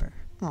of paper.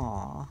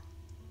 Aww.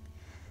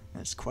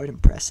 That's quite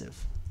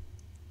impressive.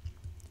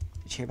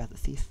 Did you hear about the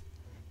thief?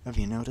 Have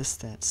you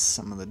noticed that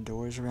some of the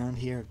doors around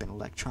here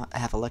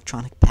have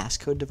electronic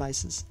passcode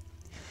devices?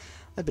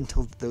 I've been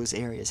told that those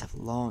areas have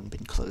long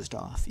been closed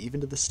off,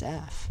 even to the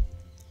staff.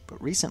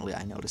 But recently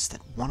I noticed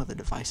that one of the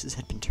devices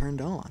had been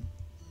turned on.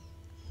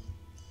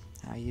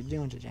 How are you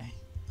doing today?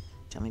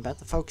 Tell me about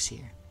the folks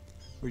here.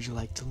 Would you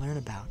like to learn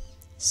about?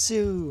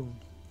 Sue.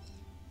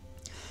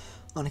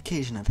 On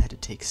occasion I've had to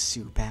take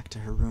Sue back to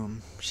her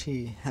room.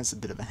 She has a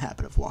bit of a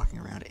habit of walking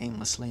around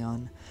aimlessly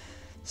on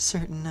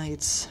certain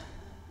nights.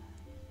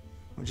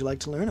 What would you like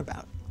to learn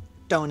about?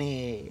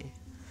 Tony.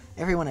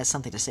 Everyone has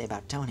something to say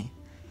about Tony.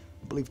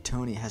 I believe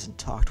Tony hasn't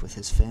talked with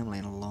his family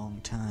in a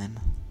long time.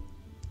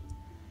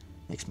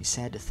 Makes me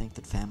sad to think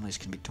that families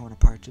can be torn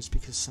apart just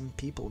because some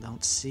people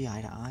don't see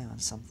eye to eye on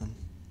something.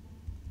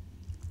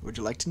 What would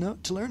you like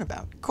to learn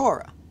about?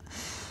 Cora.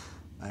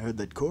 I heard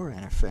that Cora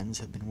and her friends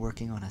have been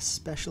working on a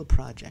special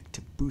project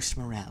to boost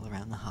morale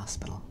around the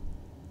hospital.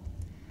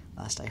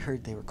 Last I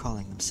heard, they were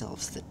calling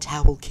themselves the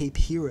Towel Cape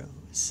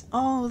Heroes.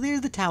 Oh,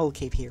 they're the Towel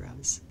Cape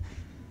Heroes.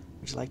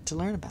 Would you like to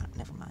learn about it?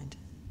 Never mind.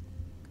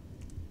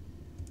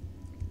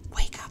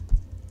 Wake up.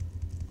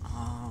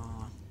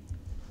 Oh.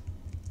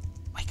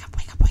 Wake up,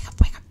 wake up, wake up,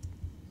 wake up.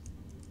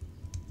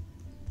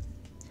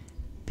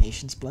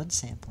 Patient's blood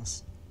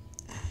samples.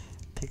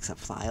 Picks up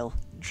file,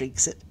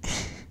 drinks it.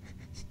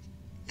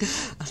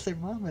 A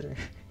thermometer.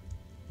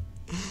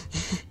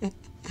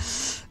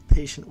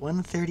 Patient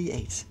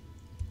 138.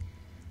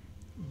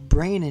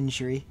 Brain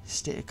injury,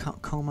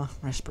 coma,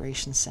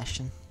 respiration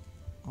session.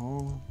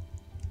 Oh.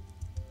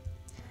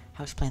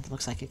 Houseplant that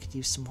looks like it could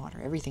use some water.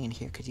 Everything in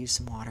here could use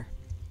some water.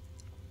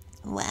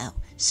 Wow,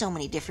 so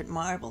many different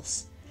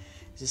marbles.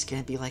 Is this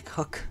gonna be like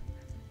Hook?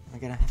 Am I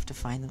gonna have to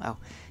find them? Oh,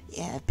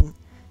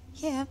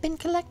 Yeah, I've been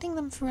collecting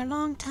them for a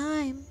long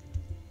time.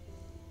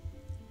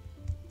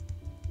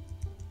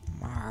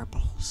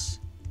 marbles.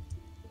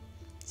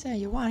 So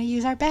you want to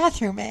use our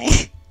bathroom,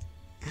 eh?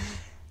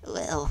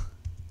 Well,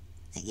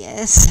 I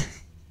guess.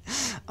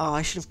 Oh,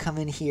 I should have come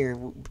in here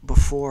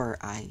before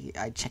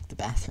I checked the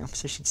bathroom,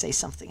 so she'd say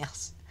something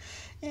else.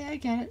 Yeah, I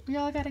get it. We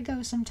all gotta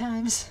go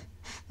sometimes.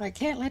 But I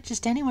can't let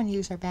just anyone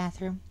use our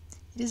bathroom.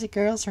 It is a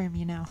girl's room,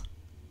 you know.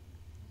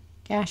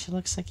 Gosh, it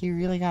looks like you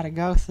really gotta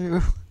go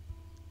through.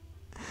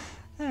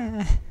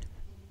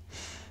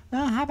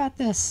 Well, how about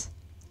this?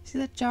 See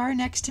that jar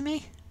next to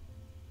me?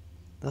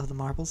 The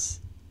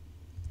marbles?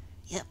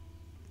 Yep.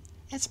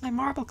 It's my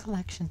marble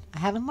collection. I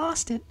haven't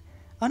lost it.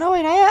 Oh no,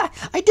 wait,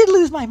 I did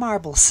lose my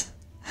marbles.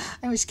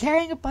 I was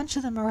carrying a bunch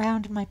of them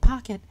around in my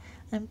pocket,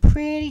 and I'm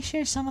pretty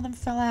sure some of them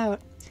fell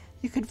out.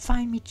 You could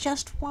find me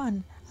just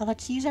one. I'll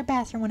let you use our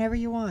bathroom whenever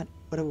you want.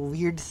 What a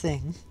weird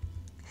thing.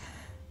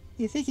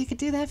 You think you could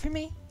do that for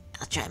me?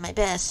 I'll try my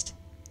best.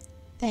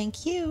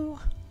 Thank you.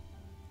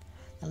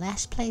 The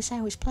last place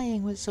I was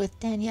playing was with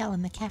Danielle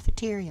in the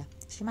cafeteria,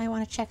 so you might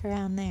want to check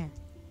around there.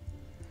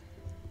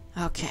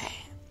 Okay.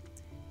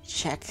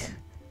 Check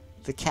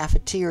the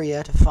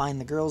cafeteria to find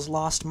the girls'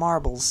 lost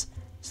marbles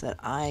so that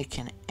I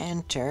can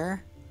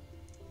enter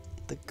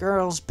the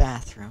girls'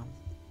 bathroom.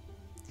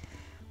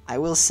 I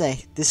will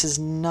say, this is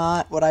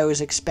not what I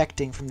was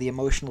expecting from the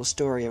emotional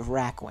story of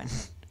Rakuen.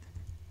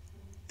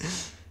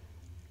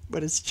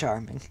 But it's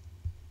charming.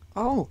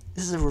 Oh,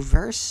 this is a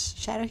reverse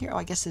shadow here? Oh,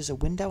 I guess there's a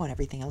window and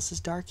everything else is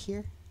dark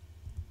here?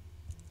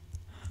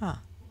 Huh.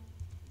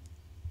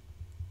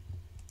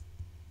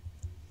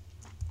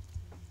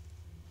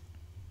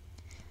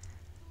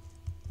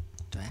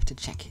 Do I have to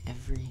check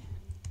every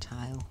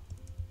tile?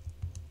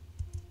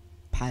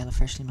 Pile of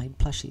freshly made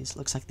plushies.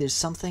 Looks like there's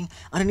something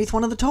underneath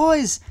one of the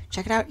toys!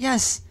 Check it out,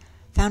 yes!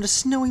 Found a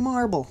snowy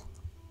marble.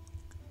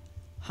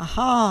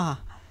 Haha!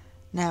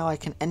 Now I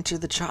can enter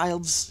the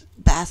child's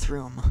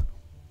bathroom.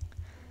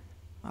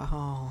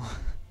 Oh.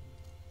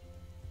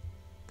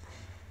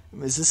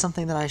 Is this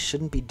something that I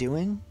shouldn't be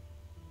doing?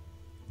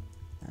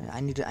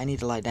 I need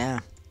to lie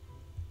down.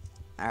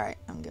 Alright,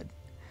 I'm good.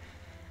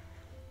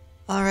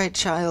 Alright,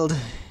 child.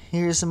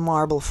 Here's a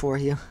marble for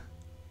you.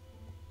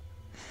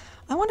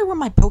 I wonder where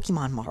my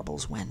Pokemon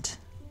marbles went.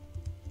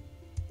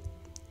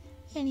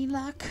 Any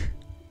luck?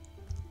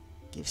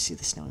 Give Sue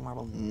the snowy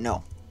marble.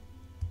 No.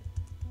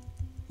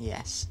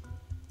 Yes.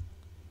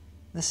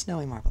 The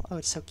snowy marble. Oh,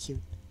 it's so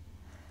cute.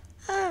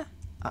 Ah,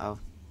 Uh-oh.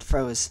 It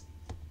froze.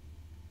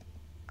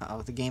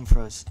 Uh-oh, the game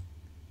froze.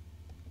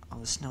 Oh,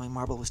 the snowy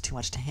marble was too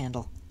much to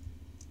handle.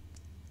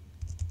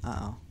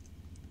 Uh-oh.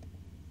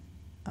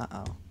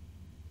 Uh-oh.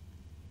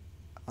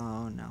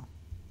 Oh, no.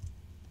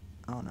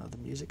 Oh, no, the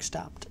music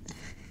stopped.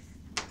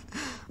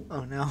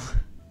 Oh, no.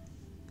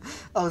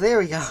 Oh, there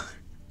we go.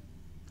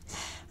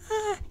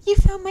 ah, you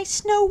found my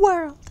snow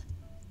world.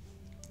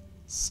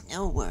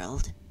 Snow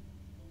world?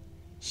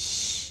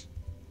 Shh.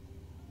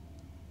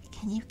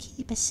 Can you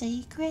keep a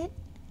secret?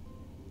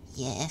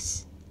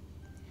 Yes.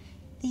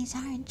 These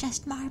aren't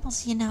just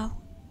marbles, you know.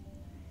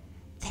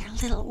 They're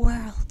little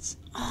worlds.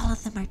 All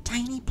of them are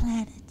tiny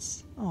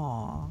planets.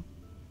 Aww.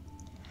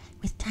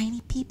 With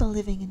tiny people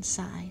living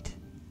inside.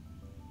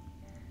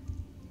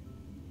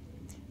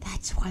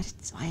 That's why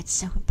it's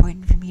so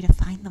important for me to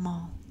find them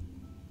all.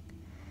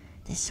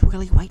 This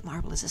swirly white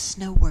marble is a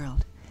snow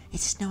world.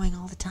 It's snowing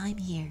all the time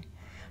here.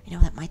 I know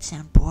that might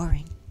sound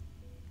boring.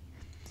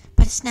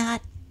 But it's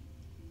not.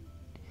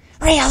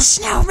 Real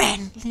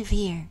snowmen live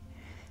here.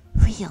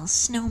 Real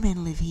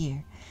snowmen live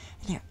here.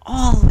 And they're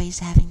always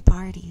having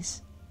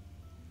parties.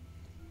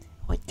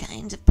 What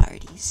kinds of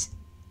parties?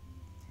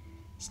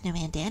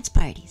 Snowman dance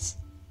parties.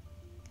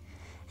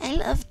 I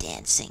love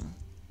dancing.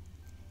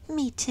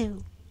 Me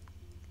too.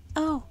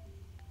 Oh,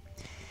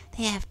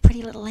 they have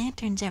pretty little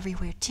lanterns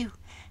everywhere too,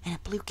 and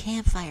a blue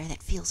campfire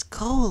that feels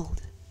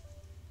cold.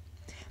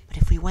 But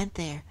if we went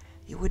there,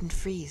 you wouldn't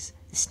freeze.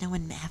 The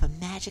snowmen have a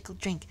magical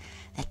drink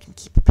that can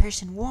keep a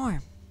person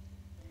warm.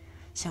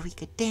 So we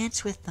could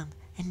dance with them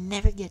and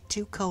never get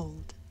too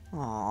cold.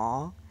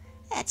 Aww.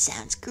 That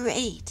sounds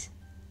great.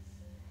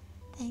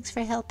 Thanks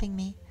for helping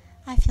me.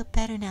 I feel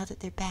better now that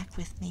they're back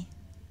with me.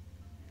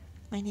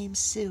 My name's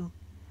Sue.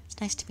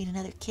 It's nice to meet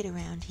another kid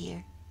around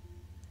here.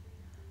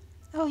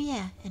 Oh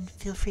yeah, and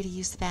feel free to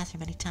use the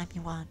bathroom anytime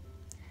you want.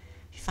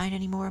 If you find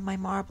any more of my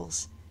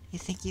marbles, you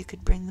think you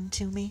could bring them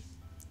to me?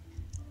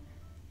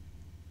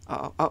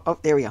 Oh,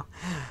 there we go.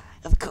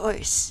 Of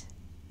course.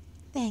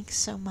 Thanks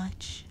so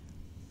much.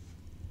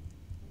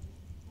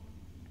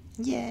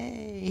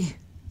 Yay!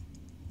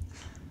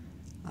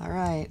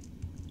 Alright.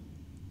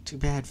 Too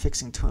bad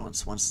fixing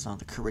toilets once it's on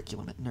the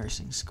curriculum at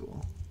nursing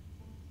school.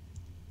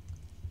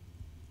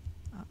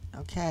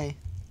 Okay.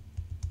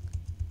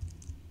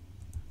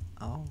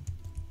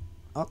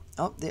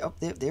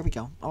 There we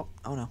go. Oh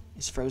no,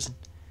 it's frozen.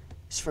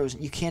 It's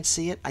frozen. You can't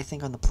see it. I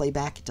think on the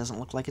playback it doesn't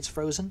look like it's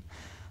frozen.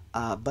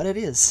 But it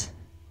is.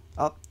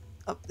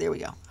 There we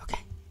go. Okay.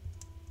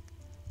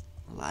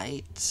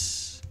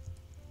 Lights.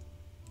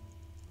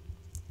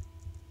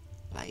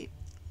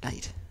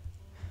 Light.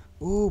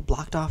 Ooh,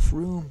 blocked off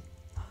room.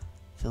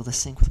 Fill the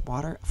sink with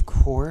water, of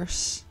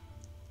course.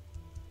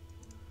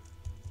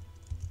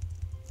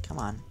 Come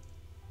on.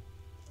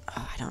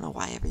 I don't know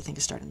why everything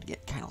is starting to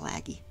get kind of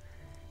laggy.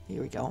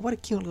 Here we go. What a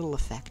cute little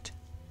effect.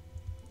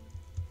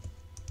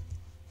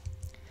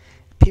 It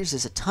appears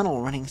there's a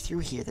tunnel running through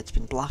here that's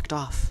been blocked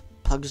off.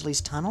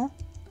 Pugsley's tunnel?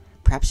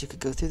 Perhaps you could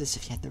go through this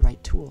if you had the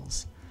right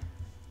tools.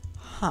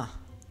 Huh.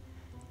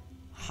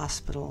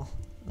 Hospital.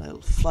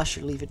 Flush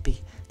or leave it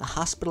be. The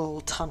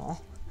hospital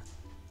tunnel.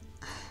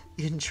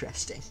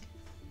 Interesting.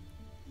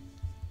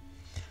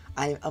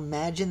 I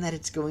imagine that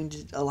it's going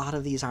to... A lot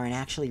of these aren't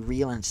actually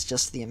real, and it's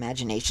just the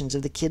imaginations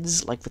of the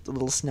kids, like with the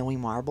little snowy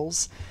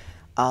marbles.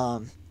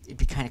 It'd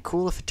be kind of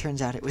cool if it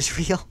turns out it was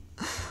real.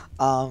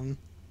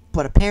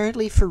 But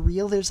apparently, for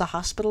real, there's a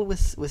hospital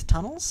with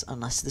tunnels,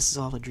 unless this is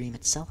all a dream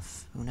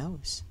itself. Who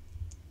knows?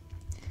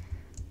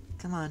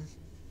 Come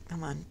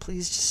on.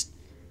 Please just...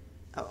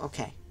 Oh,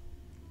 okay.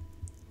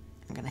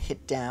 I'm gonna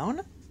hit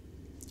down,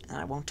 and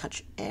I won't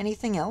touch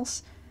anything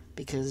else,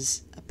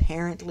 because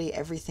apparently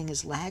everything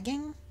is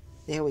lagging.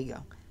 There we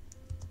go.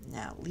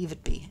 Now, leave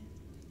it be.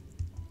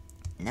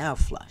 Now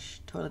flush.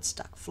 Toilet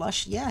stuck.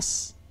 Flush,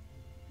 yes.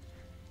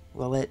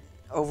 Will it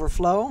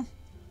overflow?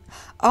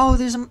 Oh,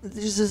 there's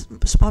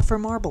a spot for a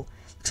marble.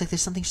 Looks like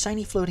there's something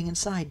shiny floating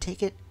inside.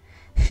 Take it.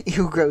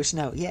 Ew, gross.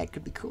 No. Yeah, it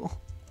could be cool.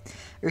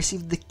 I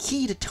received the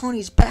key to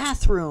Tony's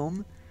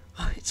bathroom.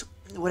 Oh, it's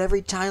what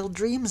every child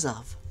dreams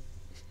of.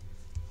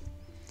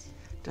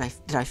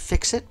 Did I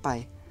fix it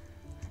by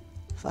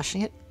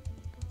flushing it?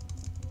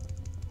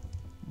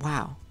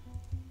 Wow.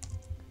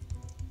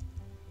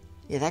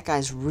 Yeah, that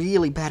guy's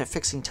really bad at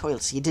fixing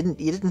toilets. You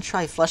didn't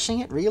try flushing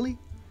it, really?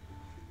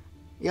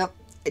 Yep,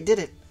 I did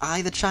it.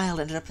 I, the child,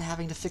 ended up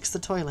having to fix the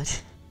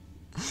toilet.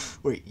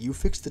 Wait, you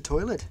fixed the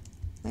toilet?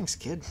 Thanks,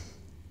 kid.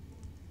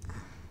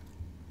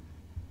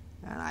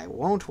 And I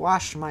won't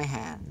wash my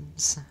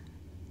hands.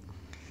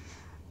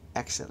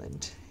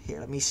 Excellent. Here,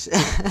 let me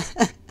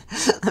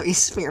let me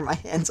smear my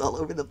hands all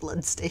over the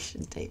blood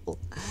station table.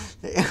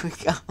 There we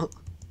go.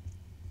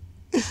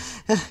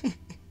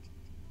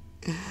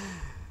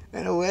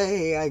 And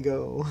away I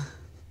go.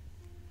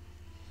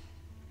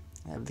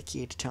 I have the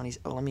key to Tony's...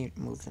 Oh, let me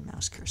move the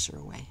mouse cursor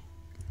away.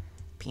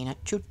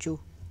 Peanut choo-choo.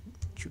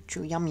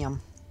 Choo-choo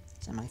yum-yum.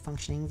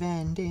 Semi-functioning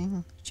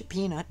vending.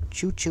 Peanut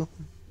choo-choo.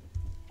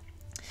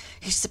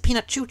 It's the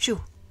peanut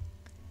choo-choo.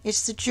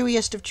 It's the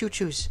chewiest of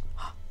choo-choos.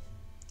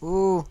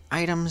 Ooh,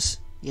 items.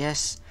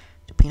 Yes.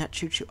 The peanut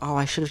choo-choo. Oh,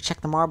 I should have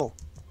checked the marble.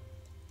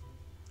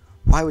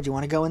 Why would you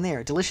want to go in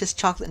there? Delicious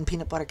chocolate and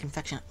peanut butter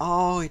confection.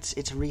 Oh,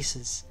 it's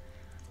Reese's.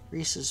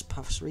 Reese's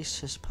Puffs.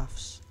 Reese's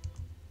Puffs.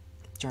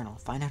 Journal.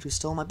 Find out who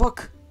stole my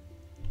book.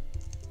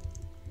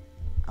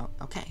 Oh,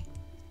 okay.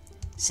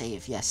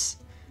 Save, yes.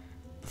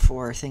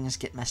 Before things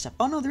get messed up.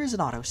 Oh, no, there is an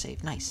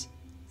autosave. Nice.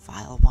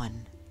 File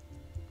 1.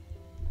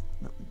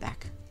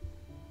 Back.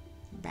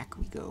 Back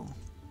we go.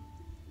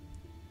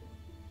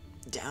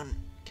 Down.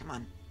 Come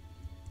on.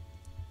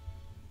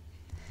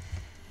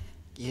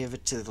 Give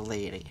it to the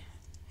lady.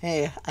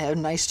 Hey, I have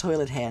nice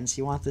toilet hands.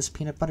 You want this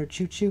peanut butter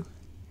choo-choo?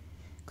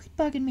 Quit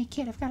bugging me,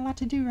 kid. I've got a lot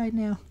to do right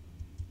now.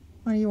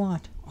 What do you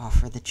want?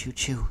 Offer the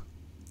choo-choo.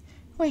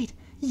 Wait,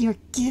 you're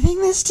giving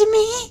this to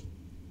me?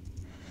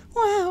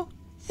 Wow,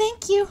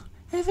 thank you.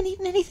 I haven't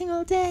eaten anything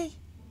all day.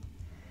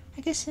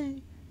 I guess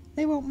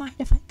they won't mind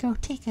if I go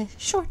take a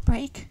short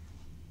break.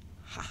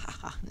 Ha ha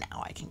ha.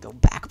 Now I can go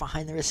back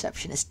behind the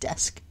receptionist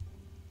desk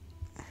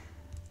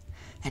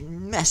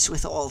and mess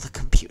with all the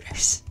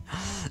computers.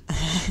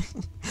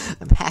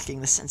 I'm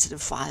hacking the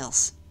sensitive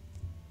files.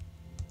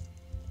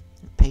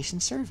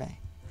 Patient survey.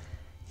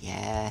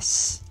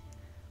 Yes.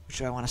 What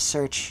should I want to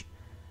search?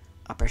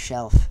 Upper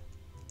shelf.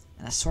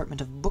 An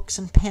assortment of books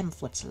and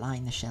pamphlets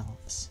line the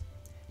shelves.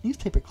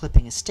 Newspaper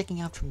clipping is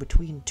sticking out from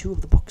between two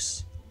of the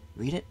books.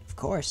 Read it? Of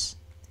course.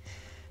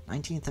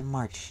 19th of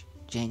March,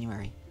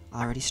 January.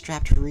 Already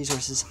strapped for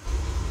resources.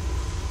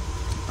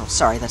 Oh,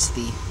 sorry, that's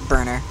the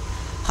burner.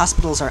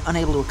 Hospitals are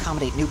unable to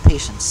accommodate new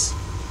patients.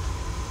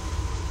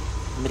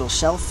 Middle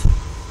shelf?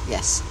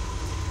 Yes.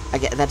 I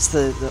get that's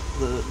the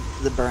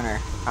burner,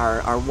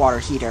 our water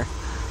heater.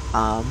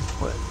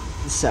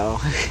 So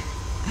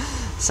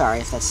sorry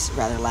if that's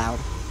rather loud.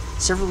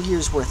 Several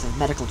years worth of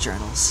medical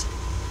journals.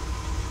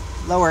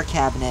 Lower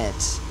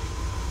cabinet.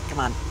 Come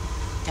on.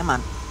 Come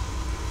on.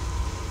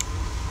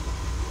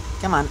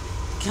 Come on.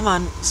 Come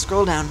on.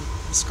 Scroll down.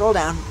 Scroll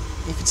down.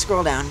 You can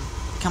scroll down.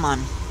 Come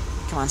on.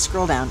 Come on,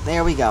 scroll down.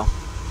 There we go.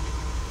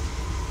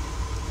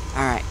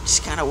 Alright,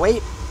 just gotta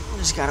wait.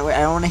 Just gotta wait.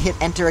 I don't want to hit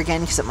enter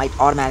again because it might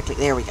automatically...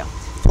 There we go.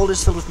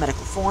 Folders filled with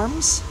medical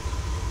forms.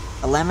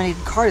 A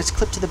laminated card is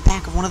clipped to the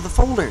back of one of the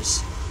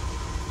folders.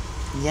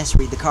 Yes,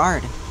 read the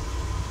card.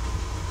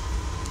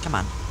 Come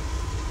on.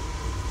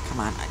 Come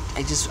on.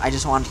 I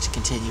just want it to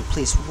continue.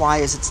 Please. Why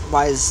does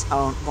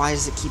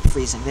it keep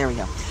freezing? There we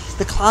go.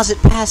 The closet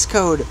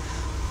passcode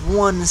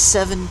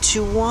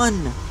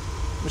 1721.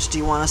 Which do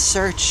you want to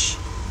search?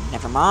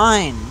 Never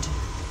mind.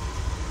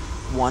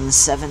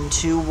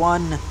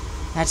 1721.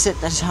 That's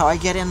it. That's how I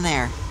get in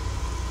there.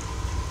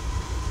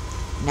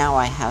 Now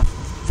I have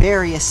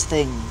various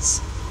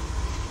things.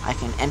 I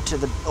can enter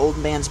the old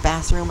man's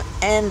bathroom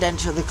and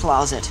enter the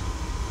closet.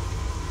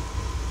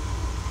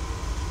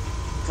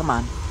 Come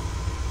on.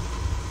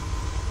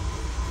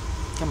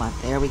 Come on.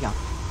 There we go.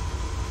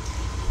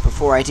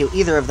 Before I do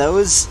either of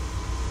those,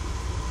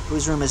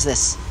 whose room is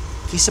this?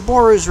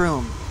 Kisaboru's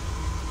room.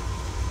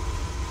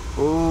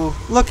 Ooh,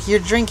 look, you're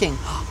drinking.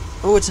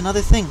 Oh, it's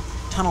another thing.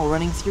 Tunnel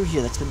running through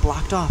here that's been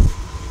blocked off.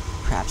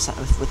 Perhaps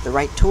with the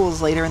right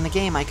tools later in the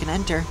game I can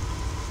enter.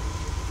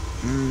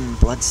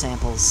 Blood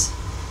samples.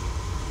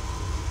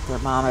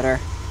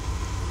 Thermometer.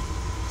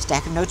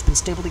 Stack of notes been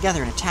stapled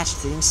together and attached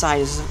to the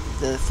inside is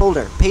the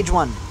folder. Page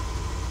 1.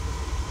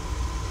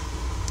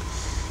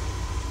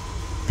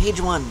 Page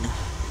 1.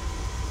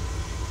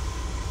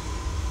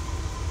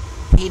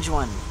 Page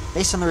 1.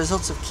 Based on the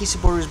results of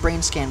Kisaboru's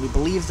brain scan, we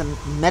believe the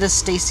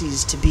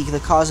metastases to be the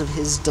cause of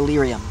his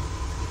delirium.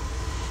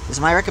 It is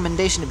my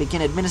recommendation to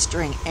begin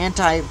administering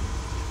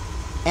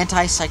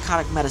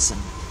antipsychotic medicine.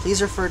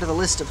 Please refer to the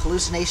list of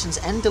hallucinations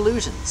and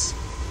delusions.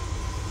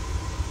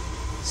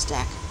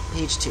 Stack.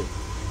 Page 2.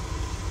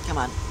 Come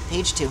on.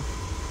 Page 2.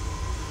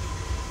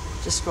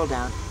 Just scroll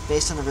down.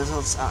 Based on the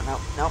results... Oh, no.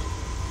 Nope.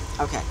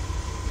 Okay.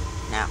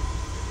 Now.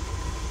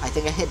 I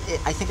think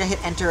I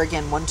hit enter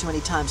again one too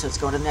many times, so it's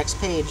going to the next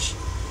page.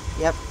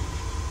 Yep.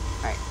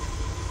 Alright.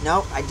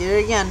 Nope. I did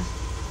it again.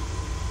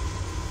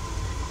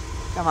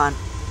 Come on.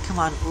 Come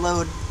on.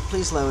 Load.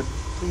 Please load.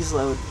 Please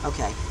load.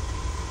 Okay.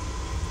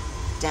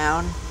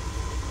 Down.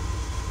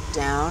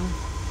 Down.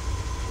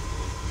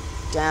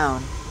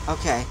 Down.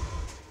 Okay.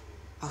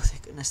 Oh,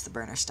 thank goodness the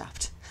burner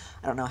stopped.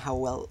 I don't know how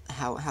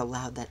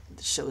loud that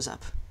shows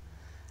up.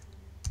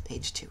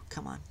 Page 2.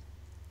 Come on.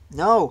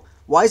 No!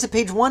 Why is it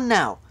page 1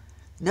 now?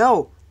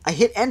 No! I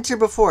hit enter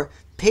before.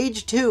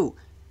 Page 2.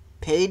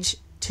 Page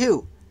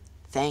 2.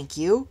 Thank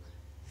you.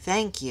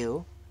 Thank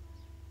you.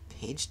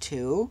 Page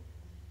 2.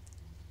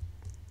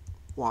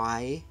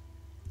 Why?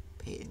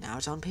 Now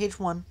it's on page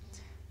 1.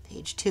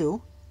 Page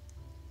 2.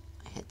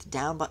 I hit the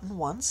down button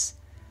once.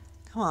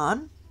 Come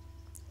on.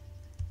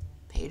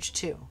 Page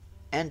 2.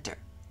 Enter.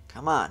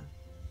 Come on.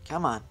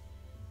 Come on.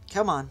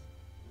 Come on.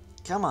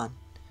 Come on.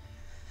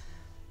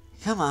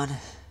 Come on.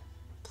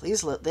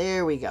 Please look.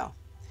 There we go.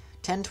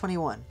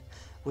 1021.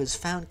 was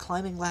found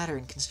climbing ladder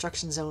in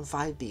construction zone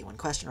 5B. When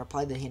questioned,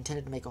 replied that he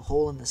intended to make a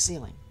hole in the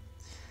ceiling.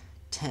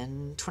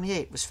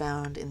 10:28 was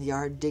found in the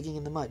yard digging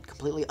in the mud,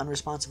 completely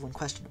unresponsive when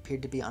questioned,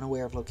 appeared to be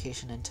unaware of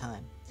location and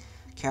time.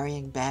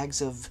 Carrying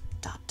bags of ...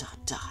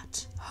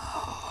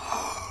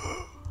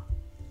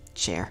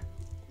 Chair.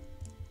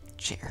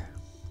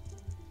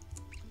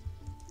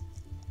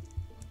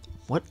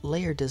 What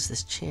layer does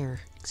this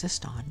chair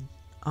exist on?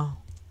 Oh,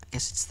 I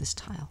guess it's this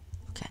tile.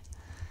 Okay.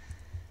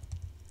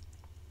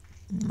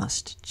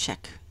 Must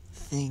check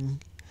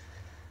thing.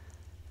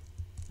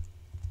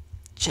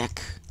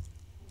 Check.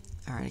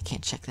 Alright, I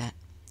can't check that.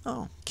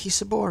 Oh,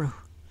 Kisaboru.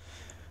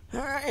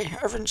 I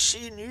haven't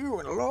seen you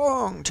in a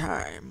long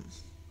time.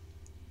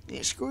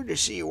 It's good to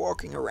see you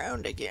walking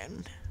around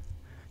again.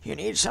 You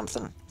need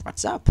something?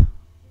 What's up?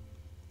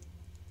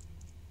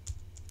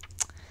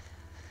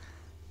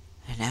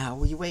 And now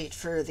we wait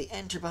for the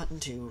enter button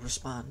to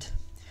respond.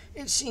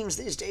 It seems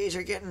these days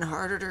are getting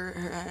harder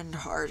and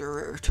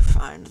harder to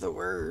find the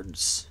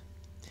words.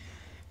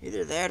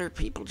 Either that or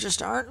people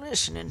just aren't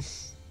listening.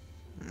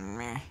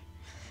 Meh.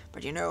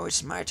 But you know,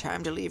 it's my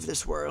time to leave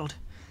this world.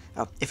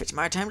 Oh, if it's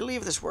my time to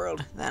leave this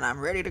world, then I'm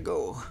ready to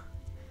go.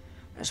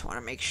 I just want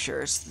to make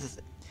sure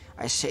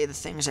I say the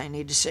things I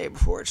need to say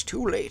before it's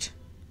too late.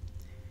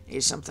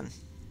 Need something?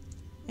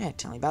 Yeah,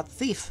 tell me about the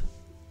thief.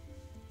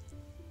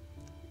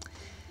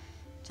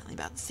 Tell me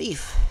about the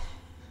thief.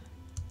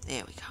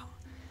 There we go.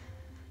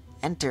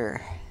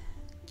 Enter.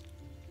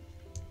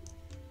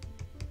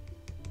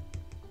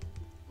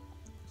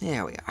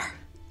 There we are.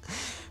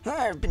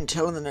 I've been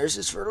telling the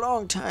nurses for a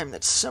long time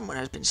that someone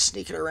has been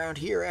sneaking around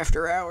here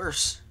after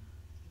hours.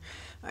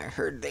 I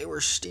heard they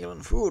were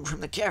stealing food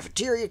from the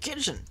cafeteria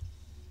kitchen.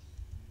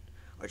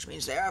 Which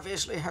means they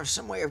obviously have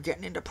some way of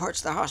getting into parts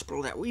of the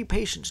hospital that we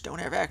patients don't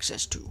have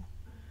access to.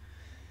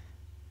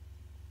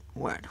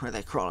 What, were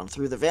they crawling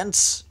through the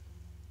vents?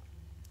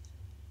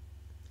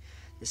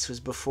 This was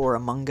before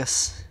Among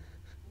Us.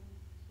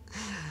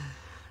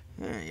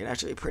 You'd have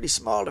to be pretty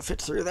small to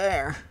fit through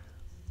there.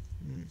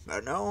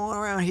 But no one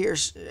around here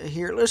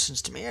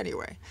listens to me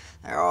anyway.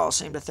 They all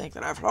seem to think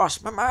that I've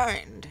lost my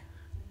mind.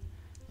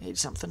 Need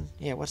something?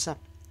 Yeah, what's up?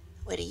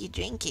 What are you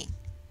drinking?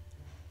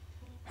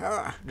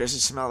 Doesn't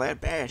smell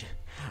that bad.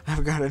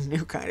 I've got a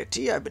new kind of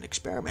tea I've been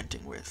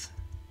experimenting with.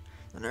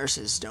 The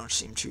nurses don't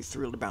seem too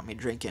thrilled about me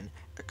drinking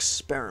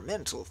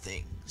experimental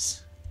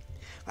things.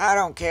 I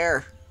don't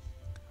care.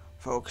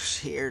 Folks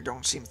here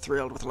don't seem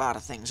thrilled with a lot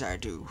of things I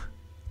do.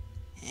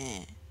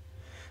 I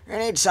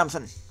need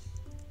something.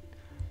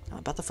 How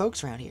about the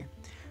folks around here?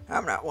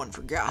 I'm not one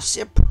for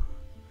gossip.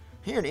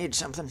 Here, need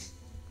something.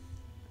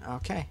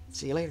 Okay,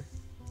 see you later.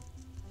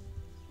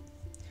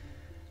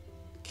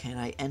 Can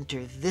I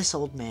enter this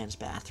old man's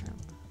bathroom?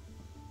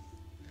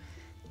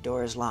 The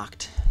door is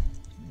locked.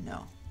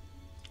 No.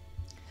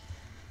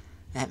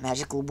 That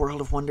magical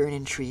world of wonder and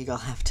intrigue I'll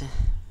have to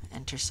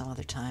enter some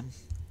other time.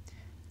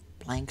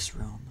 Blank's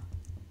room.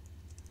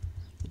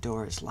 The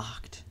door is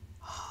locked.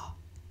 Oh,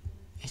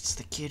 it's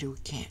the kid who we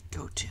can't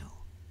go to.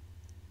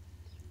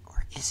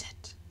 Or is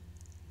it?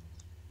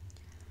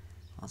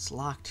 Well, it's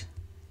locked.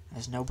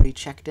 Has nobody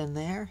checked in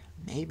there?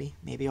 Maybe.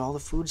 Maybe all the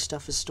food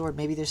stuff is stored.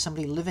 Maybe there's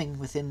somebody living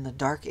within the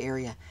dark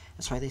area.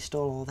 That's why they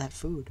stole all that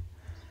food.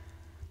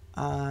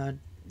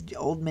 The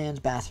old man's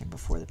bathroom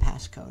before the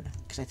passcode.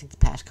 Because I think the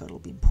passcode will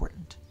be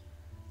important.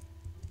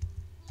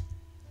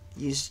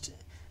 Used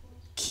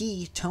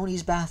key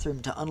Tony's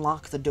bathroom to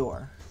unlock the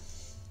door.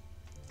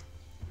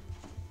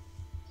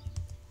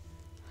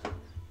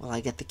 Will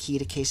I get the key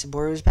to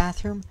Kesaboru's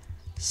bathroom?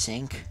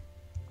 Sink.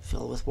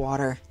 Fill with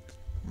water.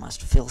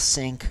 Must fill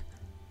sink.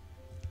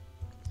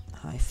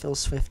 I fill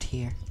Swift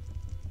here.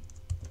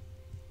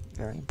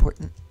 Very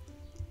important.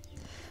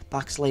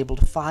 Box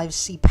labeled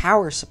 5C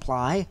power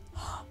supply.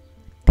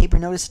 Paper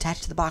notice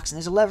attached to the box, and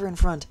there's a lever in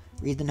front.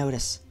 Read the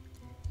notice.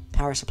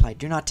 Power supply.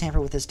 Do not tamper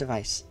with this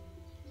device.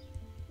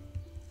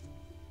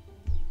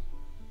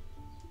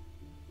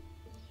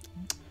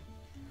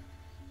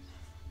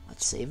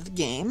 Let's save the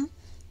game.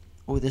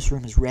 Oh, this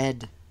room is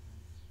red.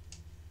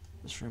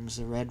 This room is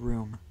the red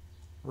room.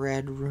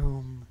 Red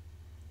room.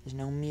 There's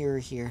no mirror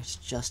here. It's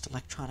just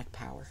electronic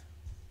power.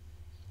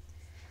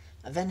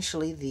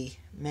 Eventually, the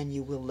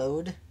menu will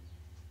load,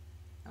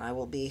 and I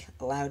will be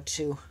allowed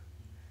to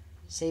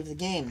save the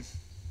game.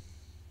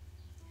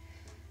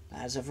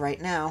 As of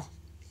right now,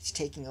 it's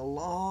taking a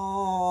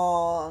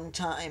long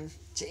time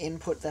to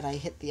input that I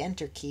hit the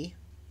enter key.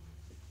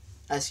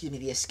 Excuse me,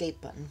 the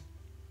escape button.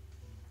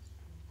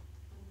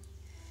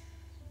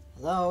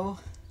 Hello?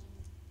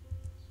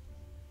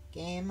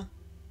 Game?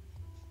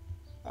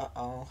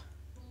 Uh-oh.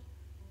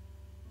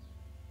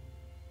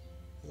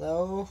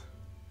 Hello?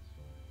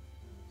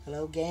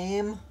 Hello,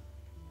 game?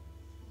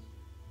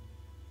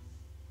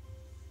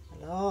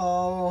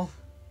 Hello?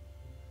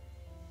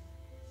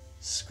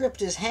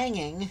 Script is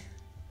hanging.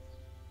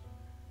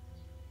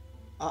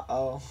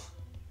 Uh-oh.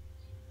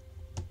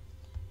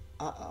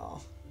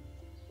 Uh-oh.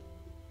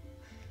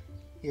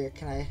 Here,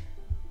 can I...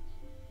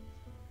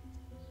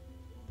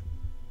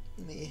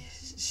 Let me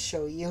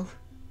show you.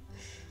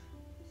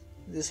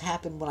 This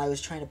happened when I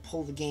was trying to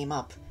pull the game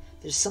up.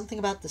 There's something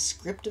about the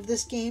script of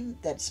this game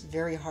that's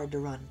very hard to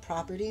run.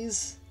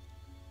 Properties.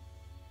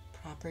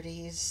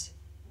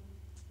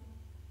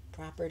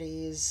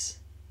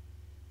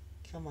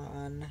 Come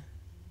on.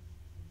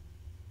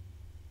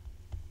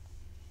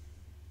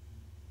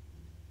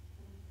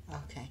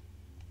 Okay.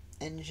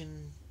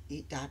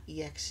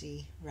 Engine.exe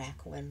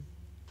Rakuen.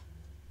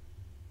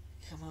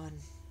 Come on.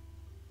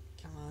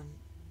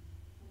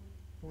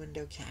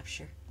 Window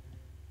capture.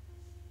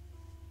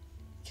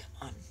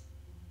 Come on.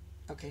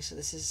 Okay, so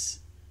this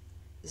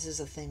is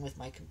a thing with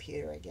my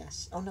computer, I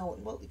guess. Oh no,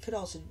 well, it could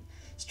also...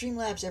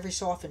 Streamlabs every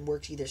so often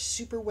works either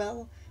super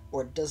well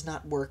or does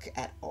not work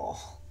at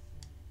all.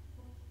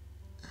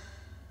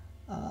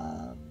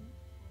 So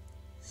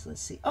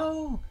let's see.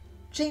 Oh!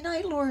 Jay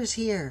Nightlore is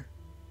here!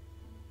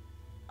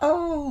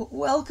 Oh,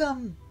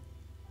 welcome!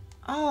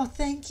 Oh,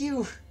 thank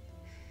you!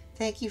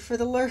 Thank you for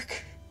the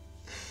lurk.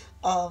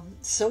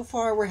 So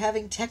far we're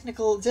having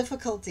technical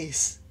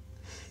difficulties.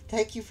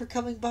 Thank you for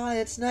coming by,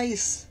 it's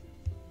nice.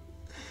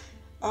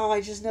 Oh,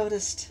 I just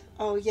noticed.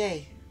 Oh,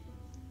 yay.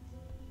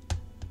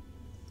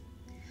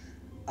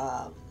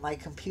 My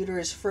computer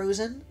is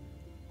frozen.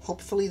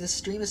 Hopefully the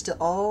stream is still...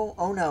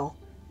 Oh no.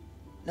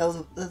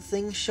 No, the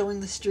thing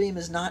showing the stream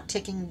is not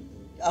ticking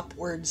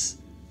upwards.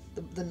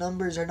 The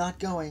numbers are not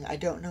going. I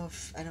don't know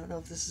if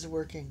this is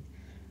working.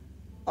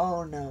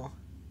 Oh no.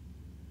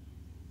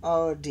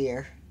 Oh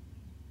dear.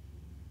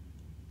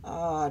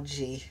 Oh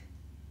gee.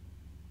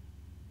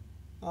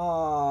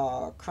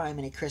 Oh,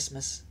 criminy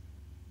Christmas.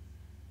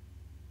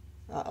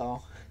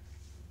 Uh-oh.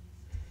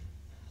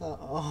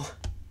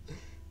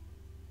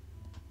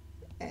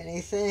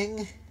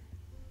 Anything?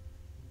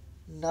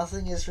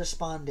 Nothing is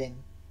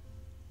responding.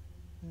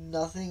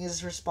 Nothing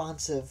is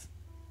responsive.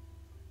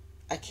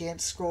 I can't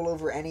scroll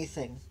over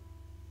anything.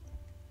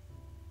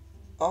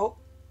 Oh.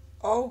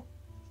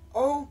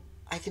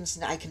 I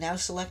can now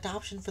select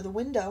option for the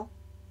window.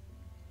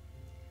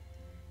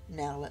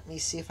 Now let me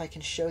see if I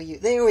can show you.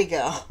 There we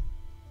go.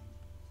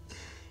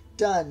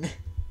 Done.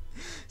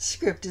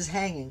 Script is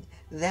hanging.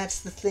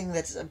 That's the thing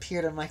that's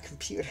appeared on my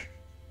computer.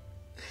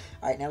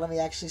 Alright, now let me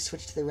actually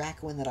switch to the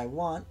Rakuen that I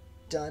want.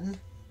 Done.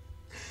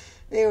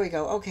 There we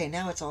go. Okay,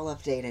 now it's all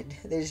updated.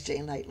 There's Jay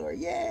Nightlore.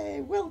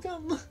 Yay!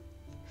 Welcome!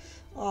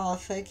 Oh,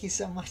 thank you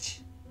so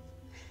much.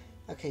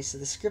 Okay, so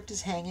the script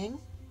is hanging.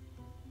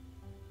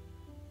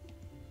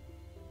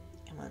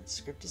 Come on,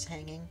 script is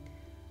hanging.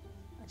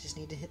 I just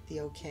need to hit the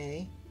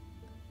OK.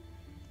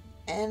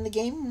 And the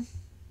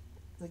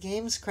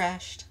game's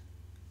crashed.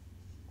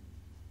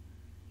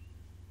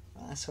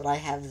 Well, that's what I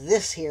have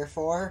this here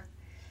for.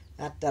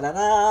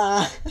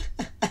 Da-da-da-da!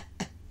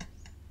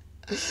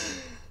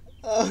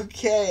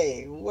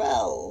 Okay,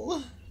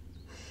 well...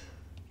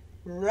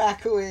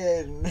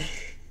 Rakuen.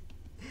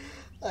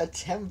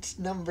 Attempt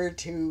number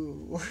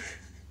 2.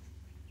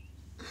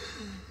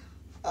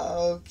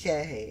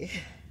 Okay.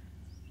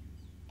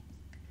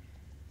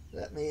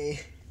 Let me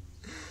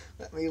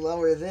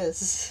lower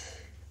this.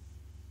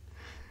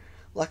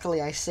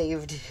 Luckily I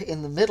saved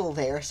in the middle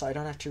there, so I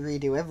don't have to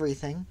redo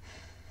everything.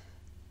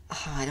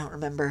 I don't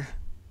remember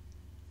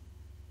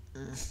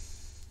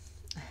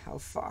how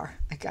far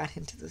I got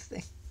into the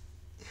thing.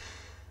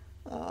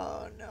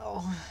 Oh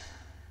no.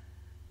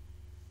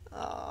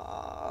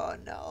 Oh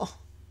no.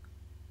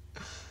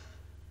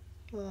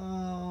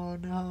 Oh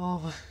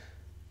no.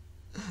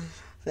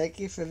 Thank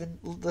you for the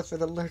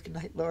lurk,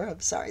 Nightlore.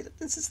 I'm sorry that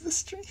this is the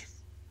stream.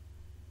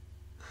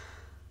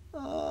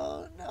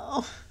 Oh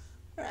no.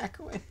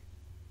 Rakuen,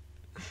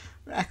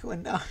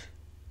 no.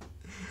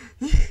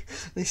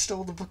 They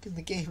stole the book in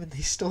the game and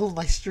they stole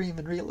my stream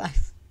in real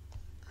life.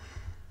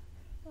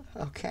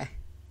 Okay.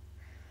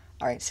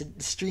 Alright, so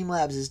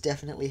Streamlabs is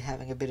definitely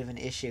having a bit of an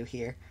issue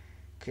here.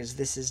 Because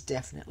this is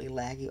definitely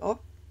laggy.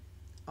 Oh,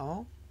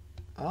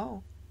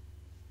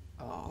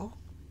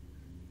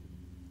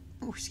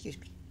 excuse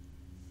me.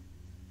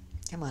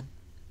 Come on,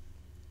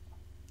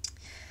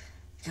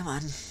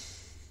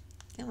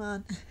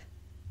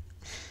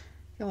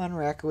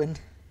 Rakuen.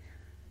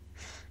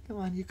 Come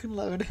on, you can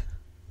load.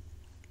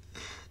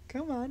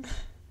 Come on.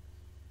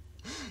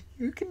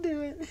 You can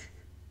do it.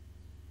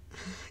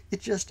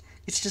 It's just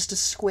a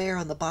square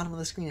on the bottom of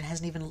the screen. It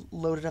hasn't even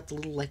loaded up the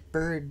little, like,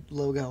 bird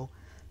logo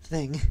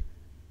thing.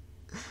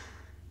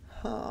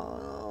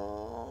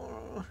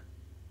 Oh,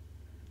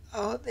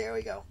 there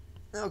we go.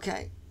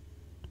 Okay.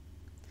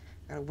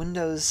 Got a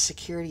Windows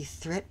security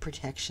threat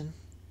protection.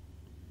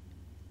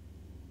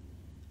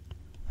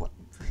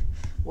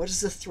 What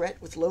is the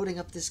threat with loading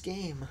up this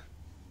game?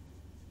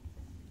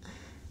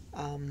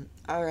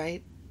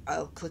 Alright.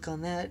 I'll click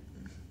on that.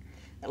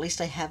 At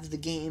least I have the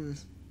game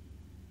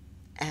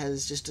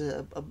as just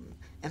a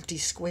empty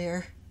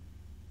square.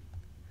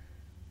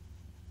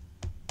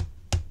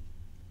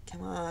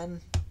 Come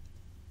on.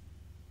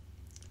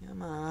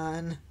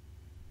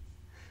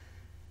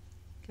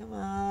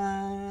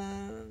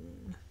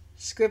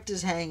 Script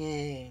is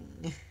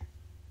hanging.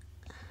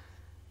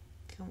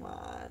 Come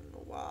on,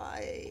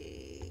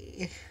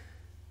 why?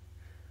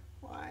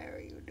 Why are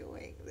you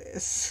doing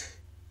this?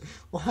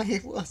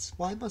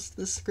 Why must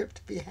the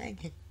script be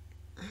hanging?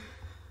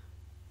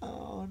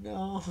 Oh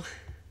no.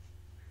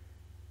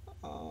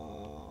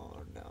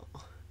 Oh no.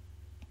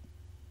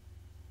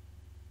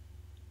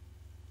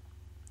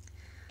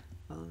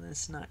 Oh,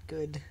 that's not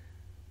good.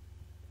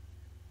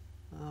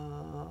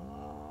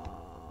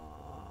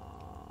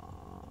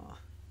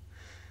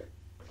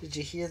 Did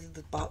you hear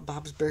that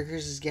Bob's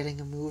Burgers is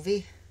getting a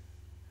movie?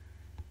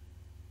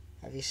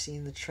 Have you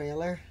seen the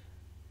trailer?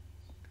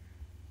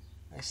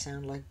 I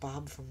sound like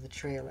Bob from the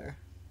trailer.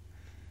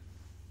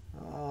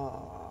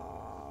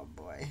 Oh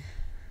boy.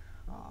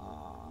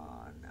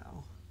 Oh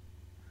no.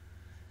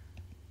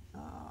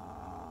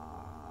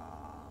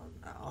 Oh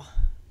no.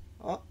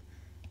 Oh.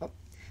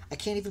 I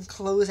can't even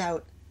close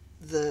out.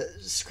 The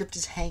script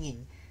is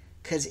hanging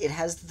because it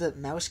has the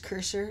mouse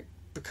cursor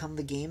become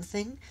the game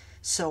thing,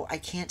 so I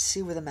can't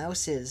see where the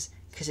mouse is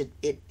because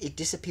it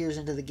disappears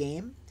into the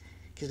game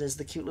because it has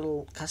the cute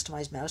little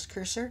customized mouse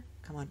cursor.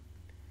 Come on.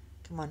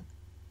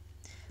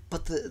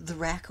 But the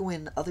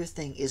Rakuen other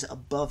thing is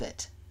above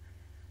it,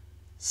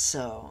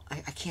 so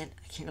I can't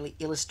really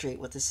illustrate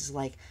what this is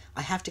like.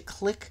 I have to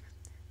click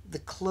the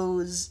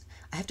close.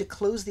 I have to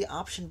close the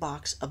option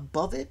box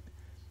above it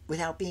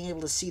without being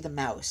able to see the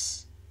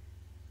mouse.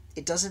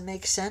 It doesn't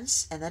make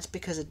sense, and that's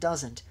because it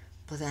doesn't.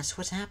 But that's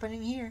what's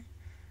happening here.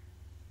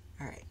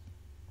 Alright.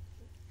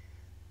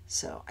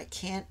 So, I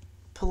can't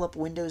pull up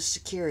Windows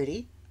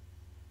Security.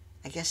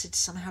 I guess it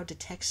somehow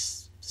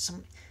detects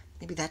some...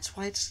 Maybe that's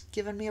why it's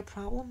given me a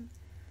problem?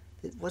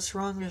 What's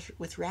wrong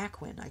with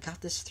Rakuen? I got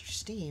this through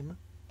Steam.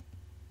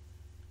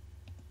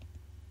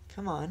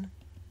 Come on.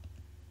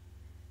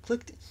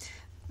 Click...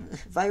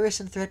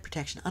 Virus and threat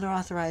protection.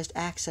 Unauthorized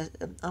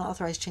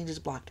changes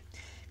blocked.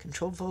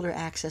 Controlled folder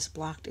access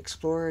blocked.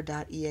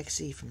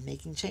 Explorer.exe from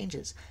making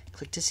changes.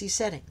 Click to see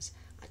settings.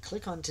 I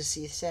click on to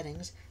see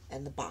settings,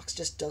 and the box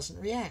just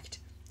doesn't react.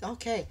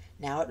 Okay,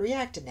 now it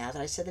reacted. Now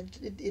that I said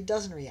that it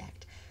doesn't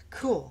react.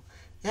 Cool.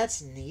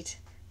 That's neat.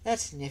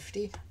 That's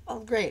nifty.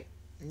 Oh, great.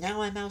 Now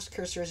my mouse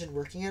cursor isn't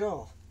working at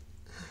all.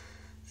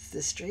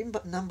 The stream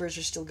but numbers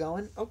are still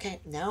going.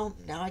 Okay, now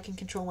I can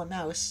control my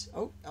mouse.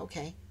 Oh,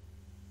 okay.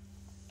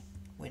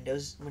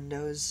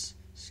 Windows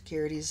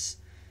security's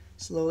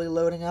slowly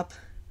loading up.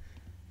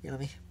 Here, let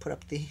me put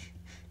up the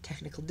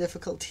technical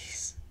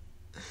difficulties.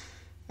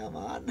 Come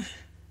on.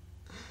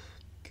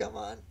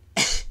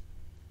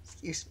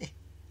 Excuse me.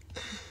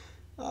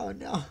 Oh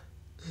no.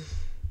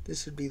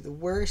 This would be the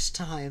worst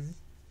time.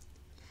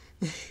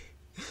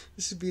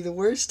 This would be the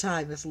worst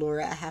time if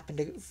Laura happened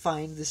to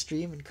find the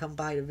stream and come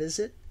by to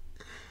visit.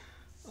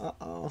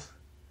 Uh-oh.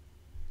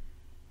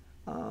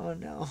 Oh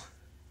no.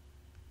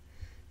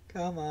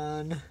 Come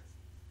on.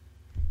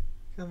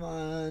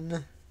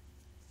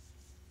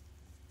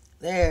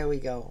 There we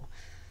go.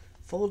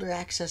 Folder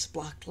access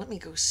blocked. Let me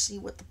go see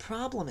what the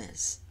problem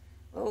is.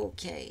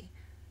 Okay.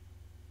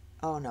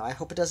 Oh no, I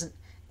hope it doesn't...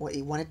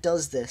 When it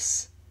does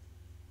this...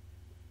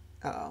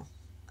 Uh-oh.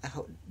 I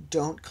hope...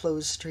 Don't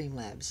close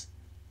Streamlabs.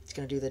 It's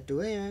going to do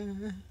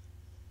the...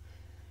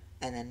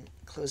 And then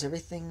close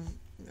everything...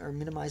 Or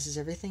minimizes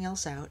everything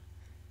else out.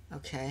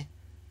 Okay.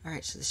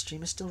 Alright, so the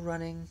stream is still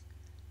running.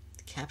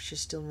 The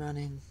capture's still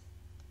running.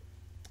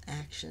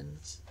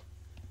 Actions.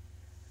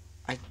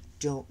 I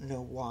don't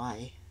know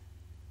why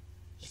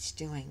it's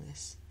doing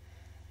this.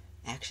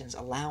 Actions.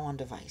 Allow on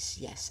device.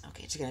 Yes.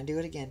 Okay, it's going to do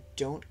it again.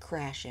 Don't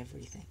crash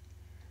everything.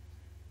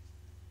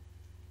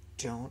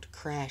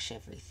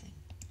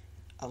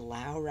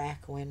 Allow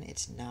Rakuen.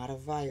 It's not a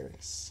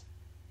virus.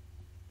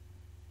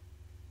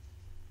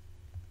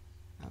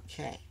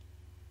 Okay.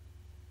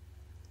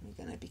 We're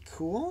going to be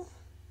cool.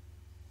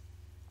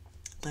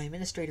 My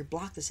administrator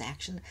blocked this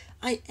action.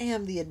 I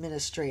am the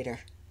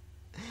administrator.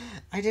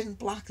 I didn't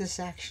block this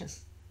action.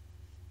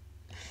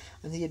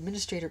 I'm the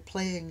administrator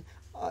playing...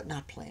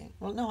 not playing.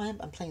 Well, no, I'm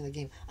playing the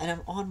game. And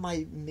I'm on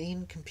my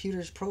main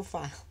computer's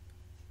profile.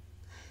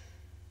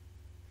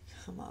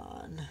 Come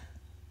on.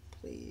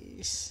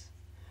 Please.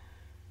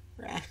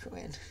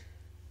 Rakuen,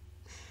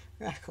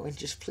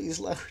 just please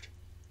load.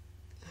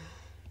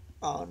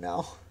 Oh,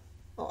 no.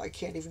 Oh, I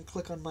can't even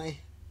click on my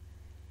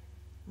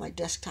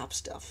desktop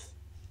stuff.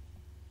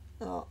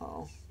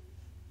 Uh-oh.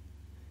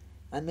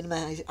 I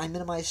minimize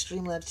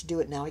Streamlabs to do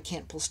it now. I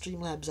can't pull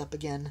Streamlabs up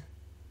again.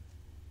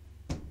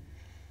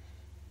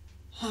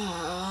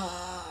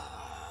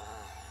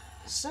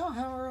 So,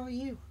 how are all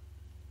you?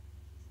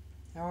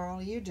 How are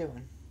all you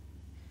doing?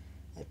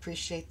 I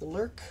appreciate the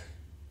lurk.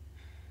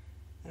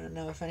 I don't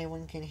know if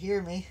anyone can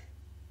hear me.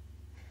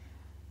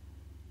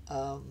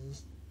 Oh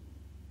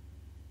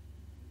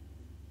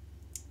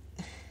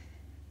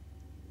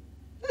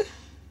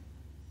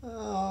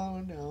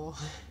no.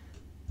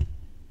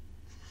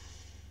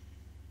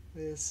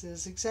 This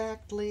is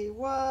exactly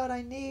what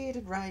I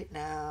needed right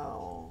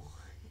now.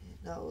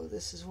 No,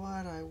 this is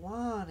what I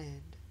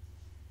wanted.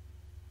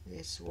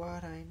 It's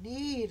what I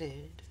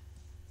needed.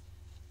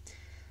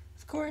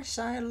 Of course,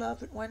 I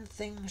love it when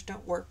things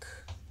don't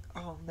work.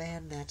 Oh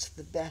man, that's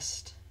the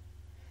best.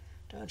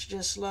 Don't you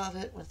just love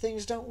it when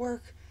things don't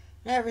work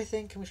and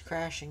everything comes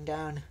crashing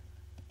down?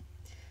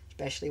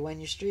 Especially when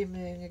you're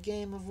streaming a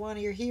game of one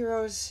of your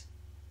heroes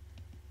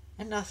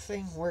and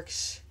nothing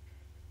works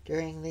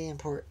during the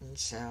important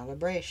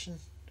celebration.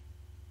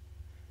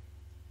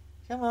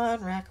 Come on,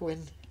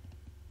 Rakuen.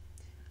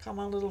 Come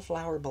on, little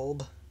flower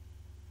bulb.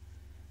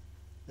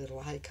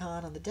 Little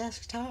icon on the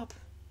desktop.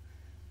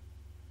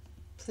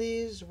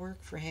 Please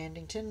work for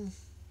Handington.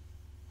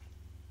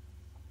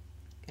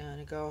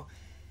 Gonna go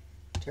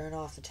turn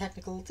off the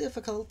technical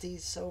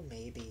difficulties so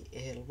maybe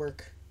it'll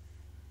work.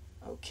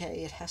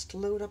 Okay, it has to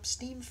load up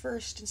Steam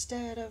first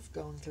instead of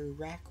going through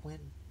Rakuen.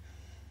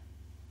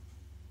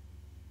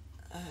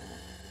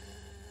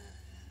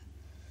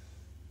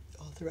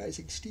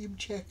 Authorizing Steam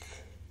check.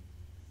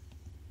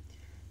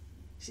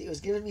 See, it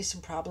was giving me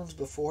some problems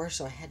before,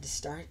 so I had to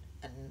start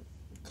and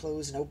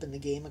close and open the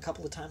game a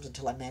couple of times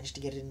until I managed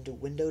to get it into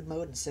windowed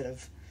mode instead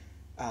of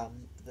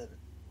the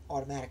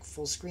automatic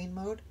full screen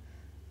mode.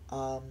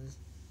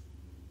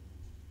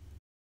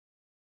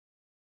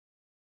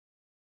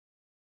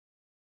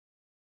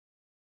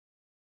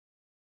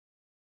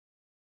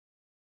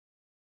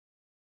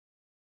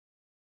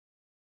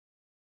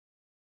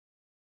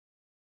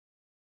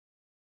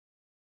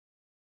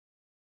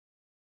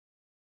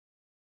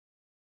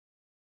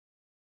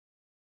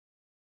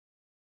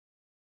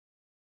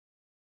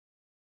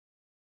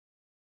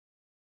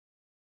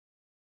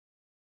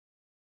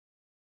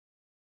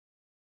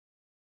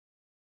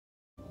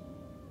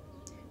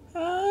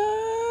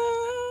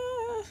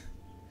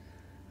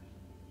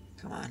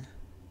 Come on.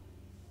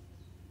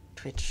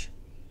 Twitch,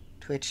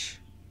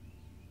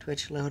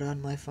 load on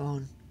my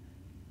phone.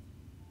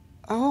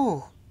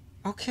 Oh,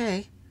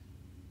 okay.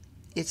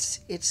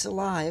 It's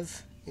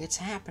alive. It's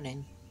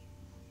happening.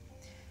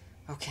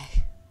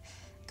 Okay,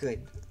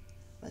 good.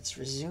 Let's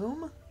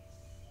resume.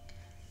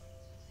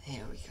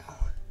 There we go.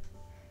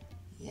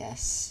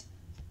 Yes.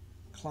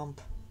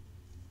 Clump.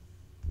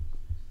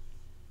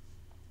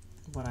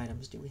 What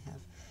items do we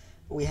have?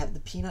 We have the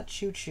peanut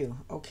choo-choo.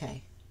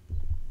 Okay.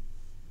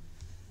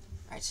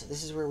 Alright, so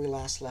this is where we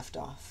last left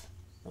off.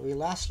 Where we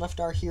last left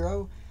our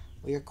hero,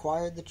 we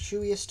acquired the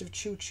chewiest of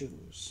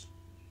choo-choos.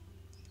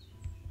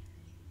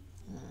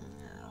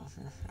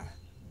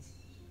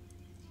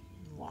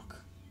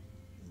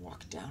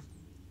 Walk down.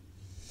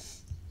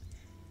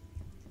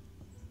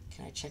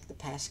 Can I check the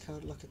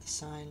passcode? Look at the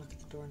sign, look at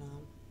the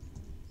doorknob.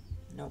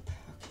 Nope,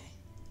 okay.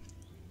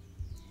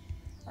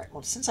 Alright,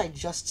 well, since I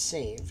just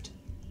saved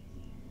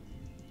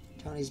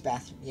Tony's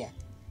bathroom, yeah.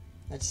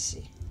 Let's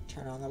see.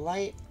 Turn on the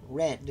light.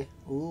 Red.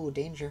 Ooh,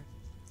 danger.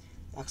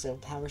 Box level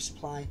power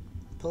supply.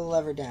 Pull the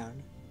lever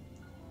down.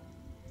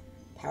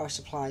 Power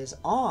supply is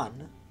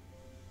on.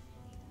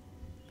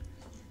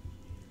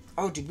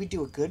 Oh, did we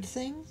do a good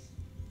thing?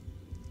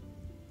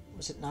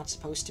 Was it not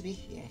supposed to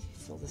be? Yeah,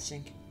 fill the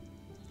sink.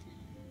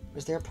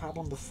 Was there a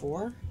problem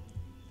before?